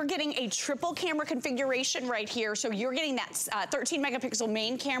 And you're getting a triple camera configuration right here. So you're getting that 13 megapixel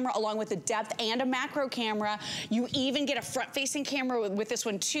main camera along with the depth and a macro camera. You even get a front-facing camera with this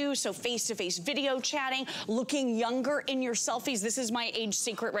one too. So face-to-face video chatting, looking younger in your selfies. This is my age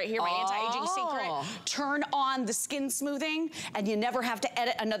secret right here, my anti-aging secret. Turn on the skin smoothing and you never have to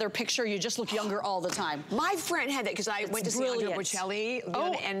edit another picture. picture, you just look younger all the time. My friend had that because I went to see Andrea Bocelli,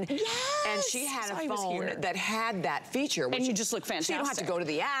 and she had a phone that had that feature. And you just look fantastic. So you don't have to go to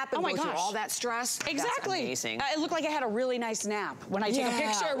the app and go through all that stress. Exactly. That's amazing. It looked like I had a really nice nap when I take a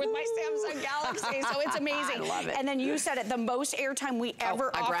picture with my Samsung Galaxy, so it's amazing. I love it. And then you said it, the most airtime we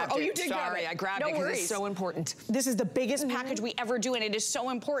ever offer. I grabbed it. You did grab it. I grabbed it because it's so important. This is the biggest package we ever do, and it is so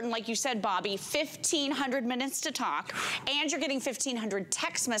important, like you said, Bobby, 1,500 minutes to talk, and you're getting 1,500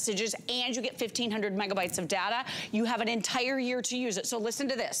 text messages, and you get 1,500 megabytes of data. You have an entire year to use it. So listen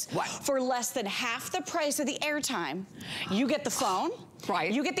to this. What? For less than half the price of the airtime, you get the phone.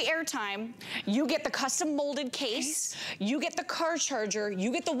 Right. You get the airtime, you get the custom molded case, you get the car charger,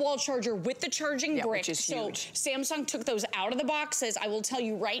 you get the wall charger with the charging brick. Which is huge. So Samsung took those out of the boxes. I will tell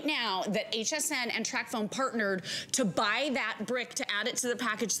you right now that HSN and TracFone partnered to buy that brick to add it to the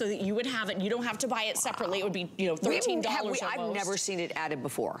package so that you would have it. You don't have to buy it separately. It would be, you know, $13 almost. I've never seen it added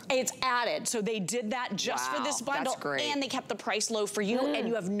before. It's added. So they did that just for this bundle. That's great. And they kept the price low for you. And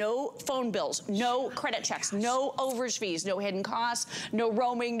you have no phone bills, no credit checks, no overage fees, no hidden costs, no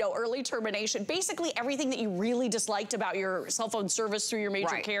roaming, no early termination. Basically everything that you really disliked about your cell phone service through your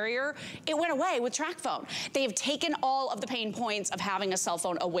major carrier, it went away with TracFone. They have taken all of the pain points of having a cell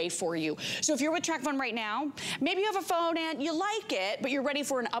phone away for you. So if you're with TracFone right now, maybe you have a phone and you like it, but you're ready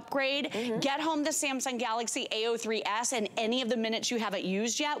for an upgrade, get home the Samsung Galaxy A03s, and any of the minutes you haven't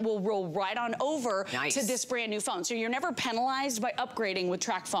used yet will roll right on over to this brand new phone. So you're never penalized by upgrading with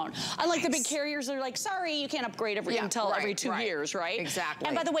TracFone. Unlike the big carriers that are like, sorry, you can't upgrade until every 2 years, right? Exactly.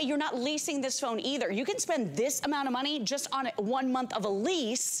 And by the way, you're not leasing this phone either. You can spend this amount of money just on 1 month of a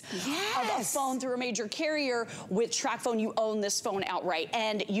lease of a phone through a major carrier. With TracFone, you own this phone outright.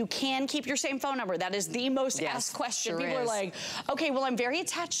 And you can keep your same phone number. That is the most asked question. People are like, okay, well, I'm very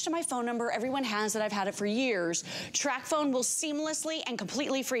attached to my phone number. Everyone has it. I've had it for years. TracFone will seamlessly and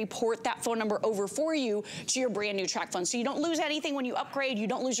completely free port that phone number over for you to your brand new TracFone. So you don't lose anything when you upgrade. You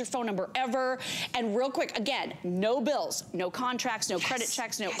don't lose your phone number ever. And real quick, again, no bills, no contracts, no credit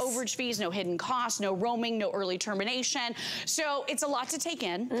checks, no overage fees, no hidden costs, no roaming, no early termination. So it's a lot to take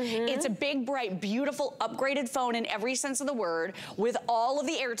in. It's a big, bright, beautiful, upgraded phone in every sense of the word with all of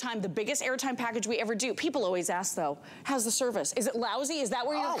the airtime, the biggest airtime package we ever do. People always ask though, how's the service? Is it lousy? Is that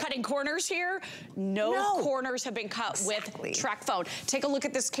where you're cutting corners here? No corners have been cut with TracFone. Take a look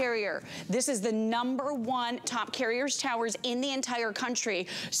at this carrier. This is the #1 top carriers towers in the entire country.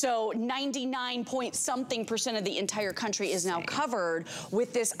 So 99.something% of the entire country is now covered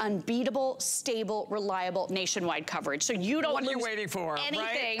with this unbeatable, stable, reliable nationwide coverage. So you don't lose anything. What are you waiting for,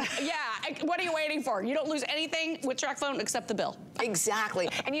 right? Yeah, what are you waiting for? You don't lose anything with TracFone except the bill. Exactly.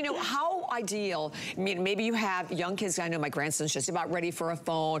 And you know, how ideal, I mean, maybe you have young kids. I know my grandson's just about ready for a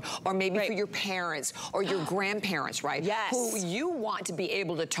phone, or maybe for your parents or your grandparents, right? Yes. Who you want to be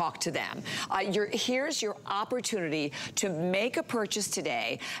able to talk to them. Here's your opportunity to make a purchase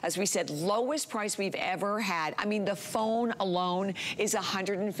today. As we said, lowest price we've ever had. I mean, the phone alone is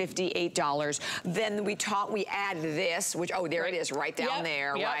 $158. Then we add this, which, there it is, right down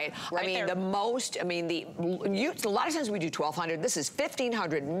there, right? I mean, the most, I mean, a lot of times we do 1,200. This is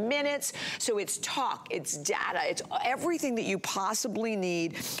 1,500 minutes. So it's talk, it's data, it's everything that you possibly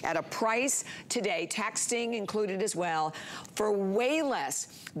need at a price today, texting included as well, for way less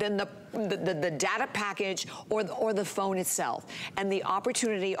than the data package or the phone itself. And the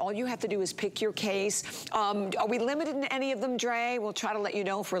opportunity, all you have to do is pick your case. Are we limited in any of them, Dre? We'll try to let you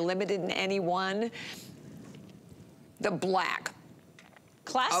know if we're limited in any one. The black.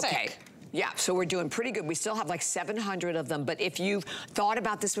 Classic. Okay. Yeah, so we're doing pretty good. We still have like 700 of them, but if you've thought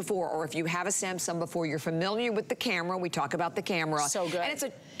about this before, or if you have a Samsung before, you're familiar with the camera. We talk about the camera. So good. And it's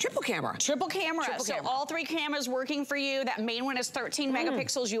a triple camera. Triple camera. So all 3 cameras working for you. That main one is 13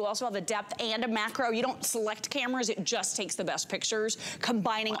 megapixels. You also have a depth and a macro. You don't select cameras. It just takes the best pictures,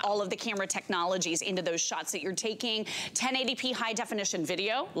 combining all of the camera technologies into those shots that you're taking. 1080p high definition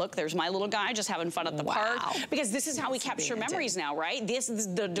video. Look, there's my little guy just having fun at the park. Because this is how we capture memories now, right? This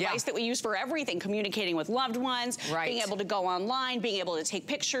is the device that we use for everything, communicating with loved ones, being able to go online, being able to take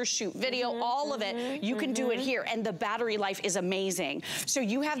pictures, shoot video, all of it. You can do it here, and the battery life is amazing. So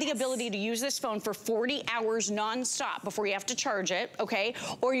you have the ability to use this phone for 40 hours nonstop before you have to charge it, okay?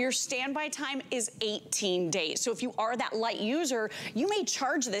 Or your standby time is 18 days. So if you are that light user, you may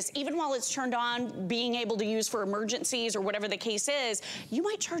charge this even while it's turned on, being able to use for emergencies or whatever the case is. You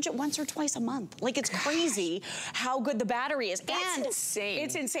might charge it once or twice a month. Like, it's crazy how good the battery is. That's insane.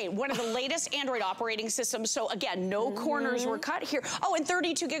 It's insane. One of the latest Android operating system. So again, no corners were cut here. Oh, and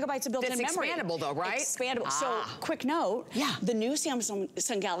 32 gigabytes of built-in memory. It's expandable though, right? Expandable. So quick note, the new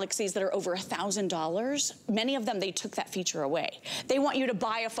Samsung Galaxies that are over $1,000, many of them, they took that feature away. They want you to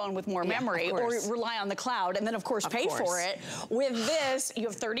buy a phone with more memory or rely on the cloud and then of course pay for it. With this, you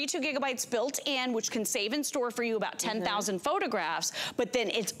have 32 gigabytes built in, which can save and store for you about 10,000 photographs, but then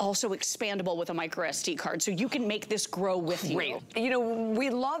it's also expandable with a micro SD card. So you can make this grow with you. You know, we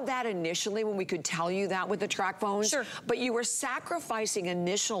love that initially when we could tell you that with the track phones. Sure. But you were sacrificing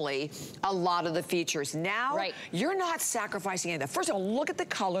initially a lot of the features. Now, you're not sacrificing anything. First of all, look at the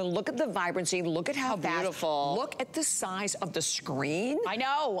color, look at the vibrancy, look at how beautiful. Look at the size of the screen. I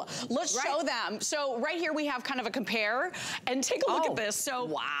know. Let's show them. So right here we have kind of a compare and take a look at this.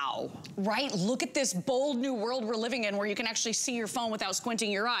 So look at this bold new world we're living in where you can actually see your phone without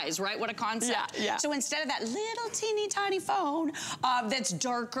squinting your eyes, right? What a concept. So instead of that little teeny tiny phone that's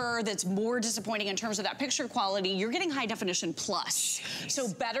darker, that's more disappointing in terms of that picture quality, you're getting high definition plus.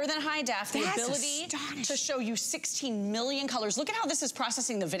 So better than high def, the ability to show you 16 million colors. Look at how this is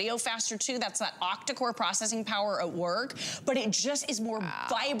processing the video faster too. That's that octa-core processing power at work, but it just is more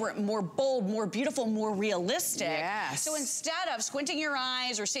vibrant, more bold, more beautiful, more realistic. So instead of squinting your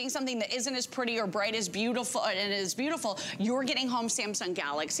eyes or seeing something that isn't as pretty or bright as beautiful, you're getting home Samsung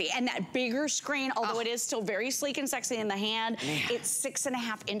Galaxy. And that bigger screen, although it is still very sleek and sexy in the hand, it's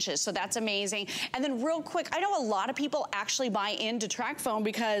 6.5 inches, so that's amazing. And then real quick, I know a lot of people actually buy into TracFone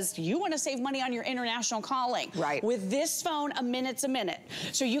because you want to save money on your international calling. With this phone, a minute's a minute.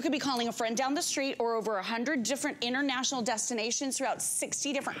 So you could be calling a friend down the street or over 100 different international destinations throughout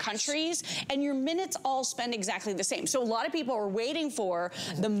 60 different countries, and your minutes all spend exactly the same. So a lot of people are waiting for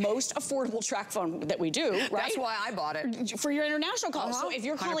the most affordable TracFone that we do, right? That's why I bought it. For your international calls. So if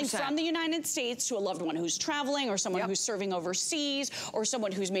you're calling 100%. From the United States to a loved one who's traveling or someone who's serving overseas or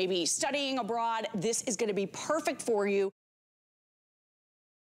someone who's maybe studying abroad, this is going to be perfect for you.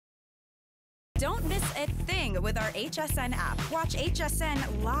 Don't miss a thing with our HSN app. Watch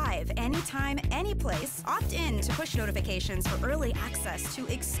HSN live anytime, anyplace. Opt in to push notifications for early access to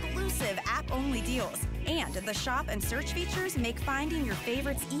exclusive app-only deals. And the shop and search features make finding your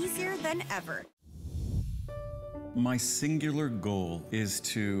favorites easier than ever. My singular goal is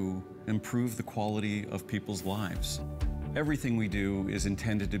to improve the quality of people's lives. Everything we do is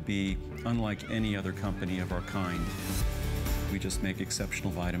intended to be unlike any other company of our kind. We just make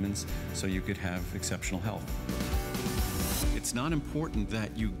exceptional vitamins so you could have exceptional health. It's not important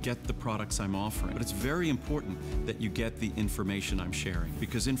that you get the products I'm offering, but it's very important that you get the information I'm sharing,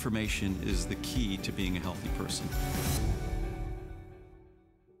 because information is the key to being a healthy person.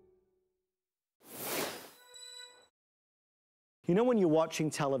 You know when you're watching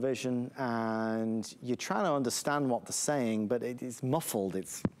television and you're trying to understand what they're saying, but it is muffled,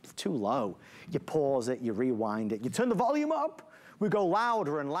 it's too low. You pause it, you rewind it, you turn the volume up, we go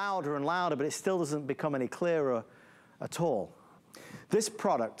louder and louder and louder, but it still doesn't become any clearer at all. This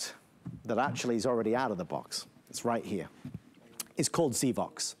product that actually is already out of the box, it's right here, it's called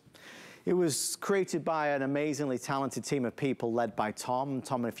Zvox. It was created by an amazingly talented team of people led by Tom.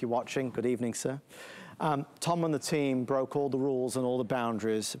 Tom, if you're watching, good evening, sir. Tom and the team broke all the rules and all the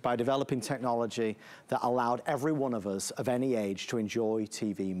boundaries by developing technology that allowed every one of us of any age to enjoy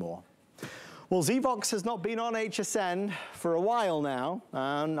TV more. Well, Zvox has not been on HSN for a while now,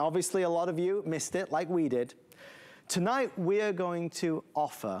 and obviously a lot of you missed it like we did. Tonight, we're going to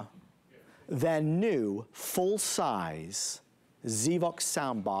offer their new full-size Zvox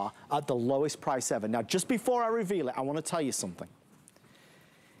soundbar at the lowest price ever. Now, just before I reveal it, I want to tell you something.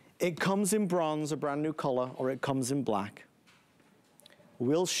 It comes in bronze, a brand new color, or it comes in black.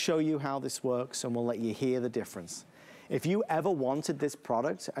 We'll show you how this works and we'll let you hear the difference. If you ever wanted this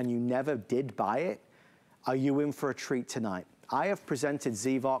product and you never did buy it, are you in for a treat tonight? I have presented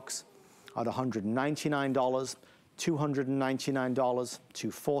Zvox at $199, $299,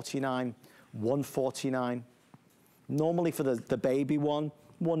 $249, $149. Normally for the baby one,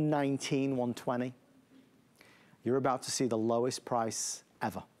 $119, $120. You're about to see the lowest price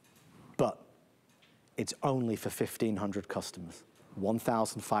ever. But it's only for 1,500 customers,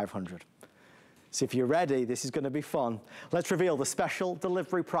 1,500. So if you're ready, this is going to be fun. Let's reveal the special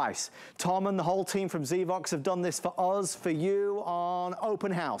delivery price. Tom and the whole team from Zvox have done this for us, for you on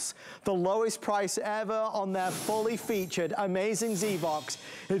Open House. The lowest price ever on their fully featured amazing Zvox.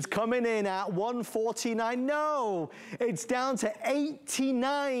 It's coming in at $149. No, it's down to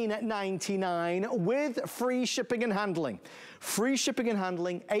 $89.99 with free shipping and handling. Free shipping and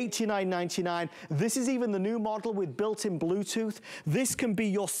handling, $89.99. This is even the new model with built-in Bluetooth. This can be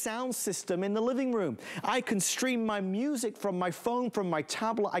your sound system in the living room. I can stream my music from my phone, from my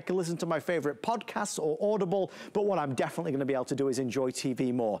tablet. I can listen to my favorite podcasts or Audible, but what I'm definitely gonna be able to do is enjoy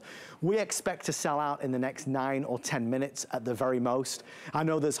TV more. We expect to sell out in the next 9 or 10 minutes at the very most. I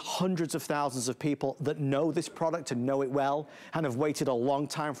know there's hundreds of thousands of people that know this product and know it well and have waited a long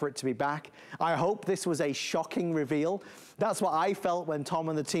time for it to be back. I hope this was a shocking reveal. That's what I felt when Tom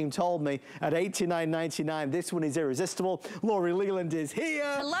and the team told me at $89.99. This one is irresistible. Lori Leland is here.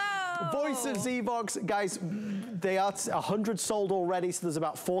 Hello. Voice of Zvox. Guys, they are 100 sold already, so there's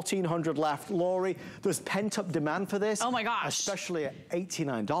about 1,400 left. Lori, there's pent-up demand for this. Oh my gosh. Especially at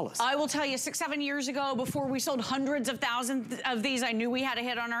 $89. I will tell you, 6-7 years ago, before we sold hundreds of thousands of these, I knew we had a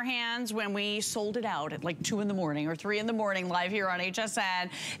hit on our hands when we sold it out at like 2 in the morning or 3 in the morning live here on HSN.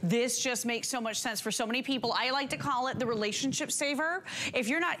 This just makes so much sense for so many people. I like to call it the relationship saver. If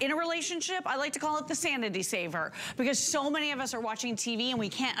you're not in a relationship, I like to call it the sanity saver, because so many of us are watching TV and we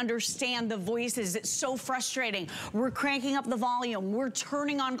can't understand the voices. It's so frustrating. We're cranking up the volume, we're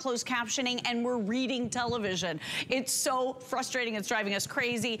turning on closed captioning, and we're reading television. It's so frustrating, it's driving us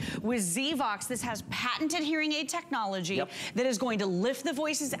crazy. With Zvox, this has patented hearing aid technology that is going to lift the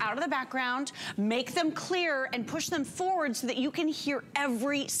voices out of the background, make them clear, and push them forward so that you can hear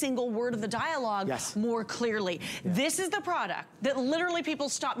every single word of the dialogue more clearly. This is the product that literally people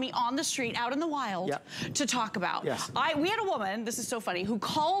stop me on the street out in the wild to talk about. We had a woman, this is so funny, who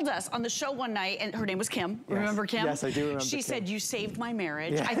called us on the show one night, and her name was Kim. Remember Kim? Yes, I do remember She Kim. said, "You saved my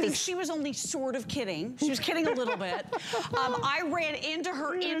marriage." Yes. I think she was only sort of kidding. She was kidding a little bit. I ran into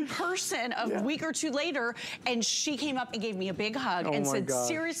her in person a week or 2 later, and she came up and gave me a big hug and said,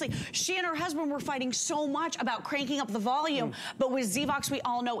 seriously, she and her husband were fighting so much about cranking up the volume, but with Zvox, we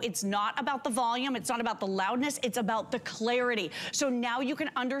all know it's not about the volume, it's not about the loudness, it's about the clarity. So now you can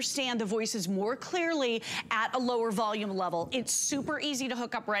understand the voices more clearly at a lower volume level. It's super easy to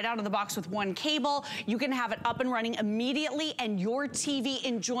hook up right out of the box with one cable. You can have it up and running immediately, and your TV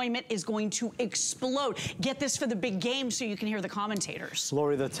enjoyment is going to explode. Get this for the big game so you can hear the commentators.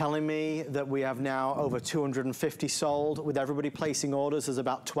 Lori, they're telling me that we have now over 250 sold. With everybody placing orders, there's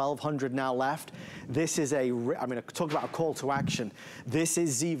about 1,200 now left. This is I mean, talk about a call to action. This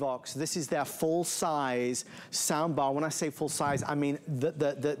is Zvox. This is their full-size soundbar. When I say full-size, I mean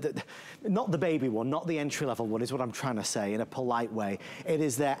not the baby one, not the entry-level one, is what I'm trying to say in a polite way. It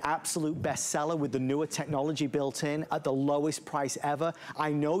is their absolute bestseller with the newer technology built in at the lowest price ever.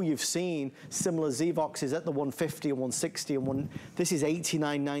 I know you've seen similar Zvoxes at the 150 and 160 and this is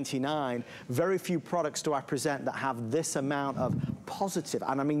 $89.99. Very few products do I present that have this amount of positive,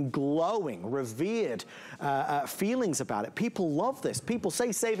 and I mean glowing, revered feelings about it. People love this. People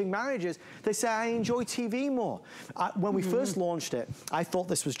say saving marriages. They say I enjoy TV more. When we first launched it, I thought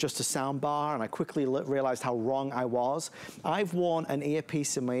this was just a sound bar, and I quickly realized how wrong I was. I've worn an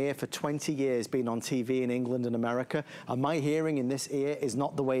earpiece in my ear for 20 years, being on TV in England and America, and my hearing in this ear is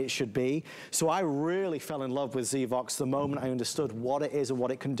not the way it should be. So I really fell in love with Zvox the moment I understood what it is and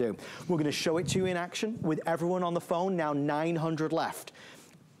what it can do. We're going to show it to you in action with everyone on the phone. Now 900 left.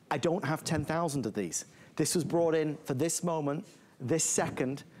 I don't have 10,000 of these. This was brought in for this moment, this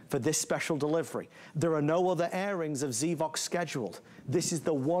second, for this special delivery. There are no other airings of Zvox scheduled. This is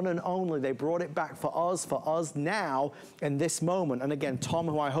the one and only. They brought it back for us now in this moment. And again, Tom,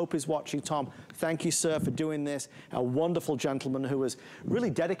 who I hope is watching, Tom, thank you, sir, for doing this. A wonderful gentleman who has really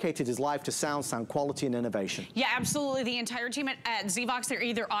dedicated his life to sound quality and innovation. Yeah, absolutely. The entire team at Zvox, they're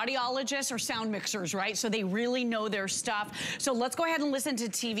either audiologists or sound mixers, right? So they really know their stuff. So let's go ahead and listen to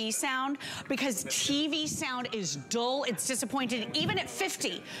TV sound, because TV sound is dull. It's disappointing, even at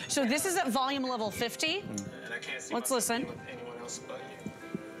 50. So this is at volume level 50. Let's listen. But you.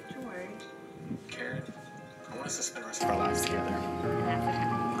 Don't worry. Karen, I want us to spend the rest of our lives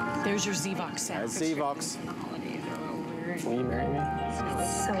together. There's your Zvox sound. That's Zvox. Will you marry me?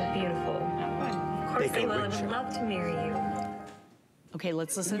 It's so beautiful. Of course they will. I would love to marry you. Okay,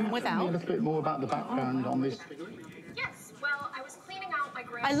 let's listen without. A little bit more about the background on this. Yes, well, I was cleaning out my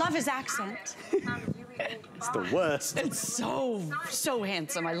I love his accent. It's the worst. It's so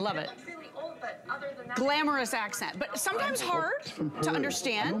handsome. I love it. Glamorous accent, but sometimes hard to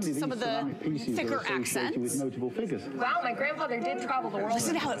understand some of the thicker accents. Wow, my grandfather did travel the world.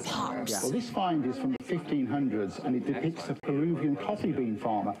 Listen to how it pops. Well, this find is from the 1500s, and it depicts a Peruvian coffee bean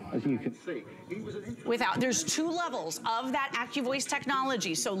farmer, as you can see. There's 2 levels of that AccuVoice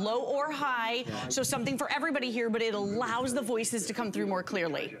technology, so low or high, so something for everybody here, but it allows the voices to come through more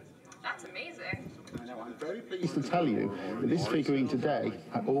clearly. That's amazing. very pleased to tell you that this figurine today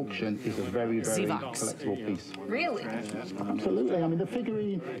at auction is a very, very collectible piece. Really? Absolutely. I mean, the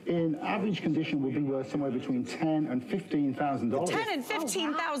figurine in average condition will be worth somewhere between $10,000 and $15,000. $10,000 and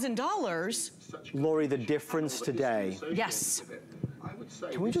 $15,000. Laurie, the difference today. Yes.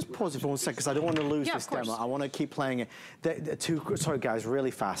 Can we just pause it for 1 second, because I don't want to lose this demo. I want to keep playing it. Sorry, guys,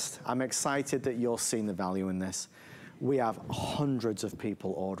 really fast. I'm excited that you're seeing the value in this. We have hundreds of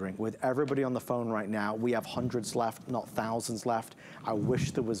people ordering. With everybody on the phone right now, we have hundreds left, not thousands left. I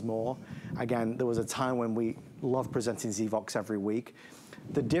wish there was more. Again, there was a time when we loved presenting Zvox every week.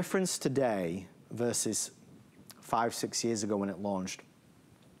 The difference today versus 5, 6 years ago when it launched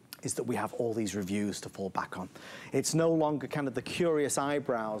is that we have all these reviews to fall back on. It's no longer kind of the curious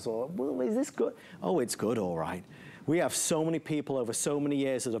eyebrows or, well, is this good? Oh, it's good, all right. We have so many people over so many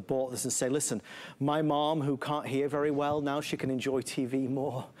years that have bought this and say, listen, my mom who can't hear very well, now she can enjoy TV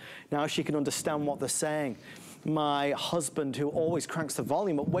more. Now she can understand what they're saying. My husband who always cranks the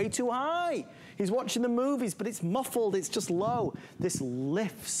volume up way too high. He's watching the movies, but it's muffled, it's just low. This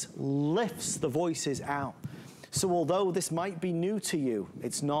lifts the voices out. So although this might be new to you,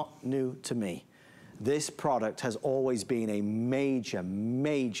 it's not new to me. This product has always been a major,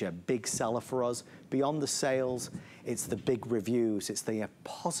 major big seller for us. Beyond the sales, it's the big reviews, it's the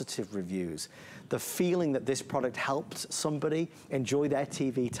positive reviews. The feeling that this product helped somebody enjoy their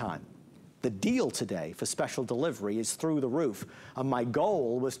TV time. The deal today for special delivery is through the roof. And my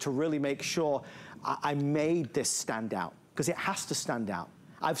goal was to really make sure I made this stand out, because it has to stand out.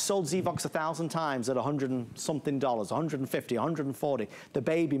 I've sold Zvox 1,000 times at $100 and something, $150, $140. The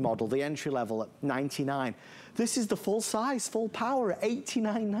baby model, the entry level at $99. This is the full size, full power at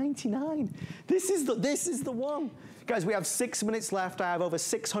 $89.99. This is the one. Guys, we have 6 minutes left. I have over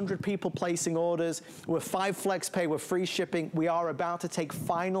 600 people placing orders. We're 5 flex pay, we're free shipping. We are about to take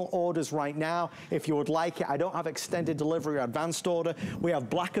final orders right now. If you would like it, I don't have extended delivery or advanced order. We have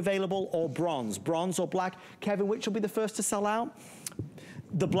black available or bronze or black. Kevin, which will be the first to sell out?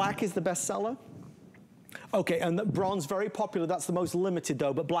 The black is the best seller. Okay, and the bronze, very popular. That's the most limited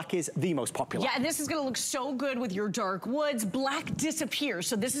though, but black is the most popular. Yeah, and this is gonna look so good with your dark woods. Black disappears,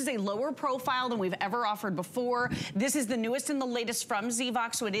 so this is a lower profile than we've ever offered before. This is the newest and the latest from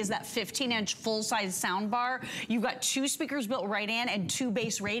Zvox, so it is that 15-inch full-size soundbar. You've got 2 speakers built right in and 2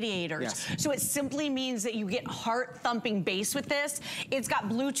 bass radiators. Yes. So it simply means that you get heart-thumping bass with this. It's got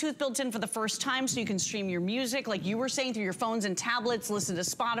Bluetooth built in for the first time, so you can stream your music, like you were saying, through your phones and tablets, listen to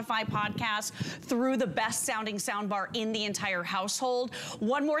Spotify podcasts, through the best sounding soundbar in the entire household.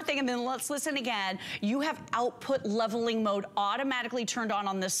 One more thing, and then let's listen again. You have output leveling mode automatically turned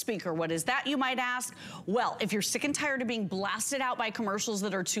on this speaker. What is that, you might ask? Well, if you're sick and tired of being blasted out by commercials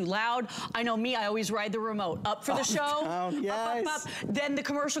that are too loud, I know me, I always ride the remote. Up for the show, down, yes. up. Then the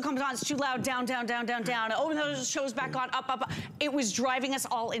commercial comes on, it's too loud, down. Oh, no, the show's back on, up. It was driving us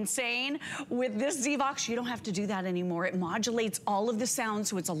all insane. With this Zvox, you don't have to do that anymore. It modulates all of the sound,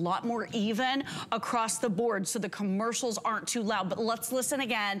 so it's a lot more even across the board, so the commercials aren't too loud. But let's listen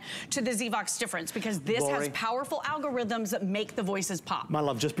again to the Zvox difference, because this has powerful algorithms that make the voices pop. My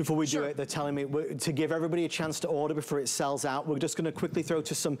love, just before we do it, they're telling me to give everybody a chance to order before it sells out. We're just going to quickly throw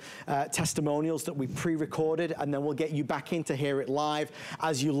to some testimonials that we pre-recorded, and then we'll get you back in to hear it live.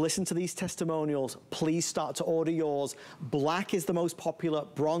 As you listen to these testimonials, please start to order yours. Black is the most popular,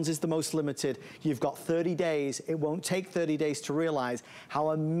 bronze is the most limited. You've got 30 days. It won't take 30 days to realize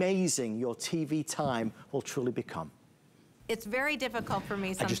how amazing your TV time will truly become. It's very difficult for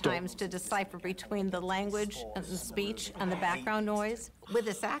me sometimes to decipher between the language and the speech and the background noise. With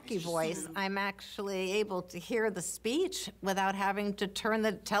this AccuVoice, I'm actually able to hear the speech without having to turn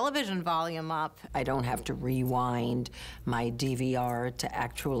the television volume up. I don't have to rewind my DVR to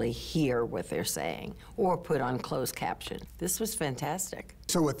actually hear what they're saying or put on closed caption. This was fantastic.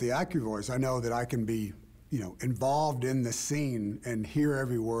 So with the AccuVoice, I know that I can be, involved in the scene and hear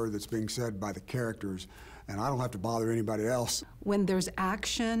every word that's being said by the characters, and I don't have to bother anybody else. When there's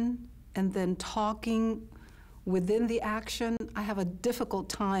action and then talking within the action, I have a difficult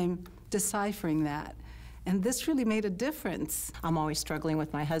time deciphering that. And this really made a difference. I'm always struggling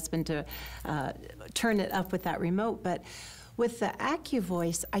with my husband to turn it up with that remote, but with the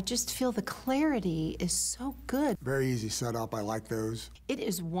AccuVoice, I just feel the clarity is so good. Very easy setup, I like those. It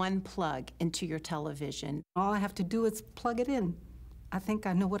is one plug into your television. All I have to do is plug it in. I think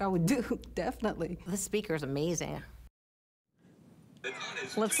I know what I would do, definitely. The speaker's amazing.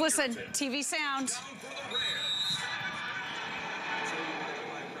 Let's listen, TV sound.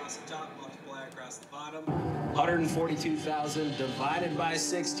 Across the top, multiply across the bottom. 142,000 divided by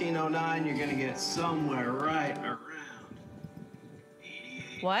 1609, you're gonna get somewhere right around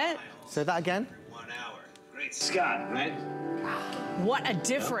 88 What? Say that again. 1 hour. It's Scott, right? What a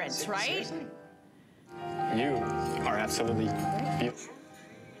difference, right? Seriously? You are absolutely beautiful.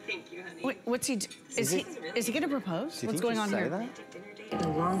 Thank you, honey. Wait, what's he? Is he going to propose? What's going on here? In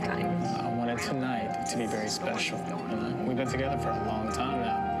a long time. I wanted tonight to be very special. We've been together for a long time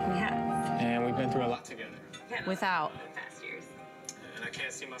now. We have. And we've been through a lot together. Without. Past years. And I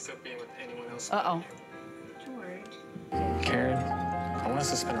can't see myself being with anyone else. Uh-oh. George. Karen, I want us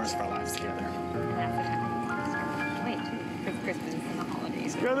to spend the rest of our lives together. Wait, for Christmas and the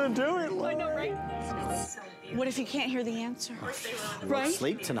holidays. Gonna do it, Lord. I know, right? What if you can't hear the answer? Right?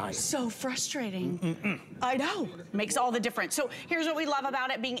 Sleep tonight. So frustrating. I know. Makes all the difference. So here's what we love about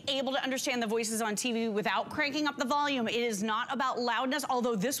it, being able to understand the voices on TV without cranking up the volume. It is not about loudness,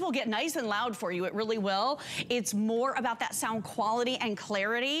 although this will get nice and loud for you. It really will. It's more about that sound quality and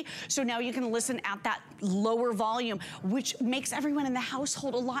clarity. So now you can listen at that lower volume, which makes everyone in the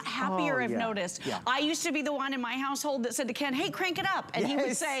household a lot happier, I've noticed. Yeah. I used to be the one in my household that said to Ken, hey, crank it up. And he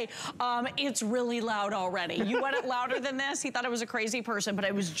would say, it's really loud already. You want it louder than this? He thought I was a crazy person, but I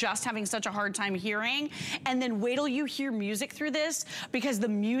was just having such a hard time hearing. And then wait till you hear music through this, because the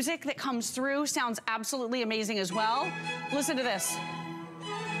music that comes through sounds absolutely amazing as well. Listen to this.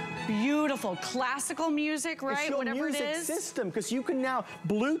 Beautiful classical music, right? It's your whatever music it is. system, because you can now,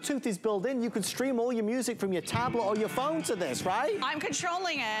 Bluetooth is built in, you can stream all your music from your tablet or your phone to this, right? I'm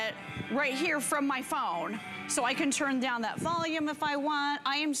controlling it right here from my phone. So I can turn down that volume if I want.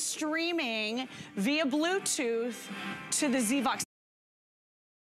 I am streaming via Bluetooth to the Zvox.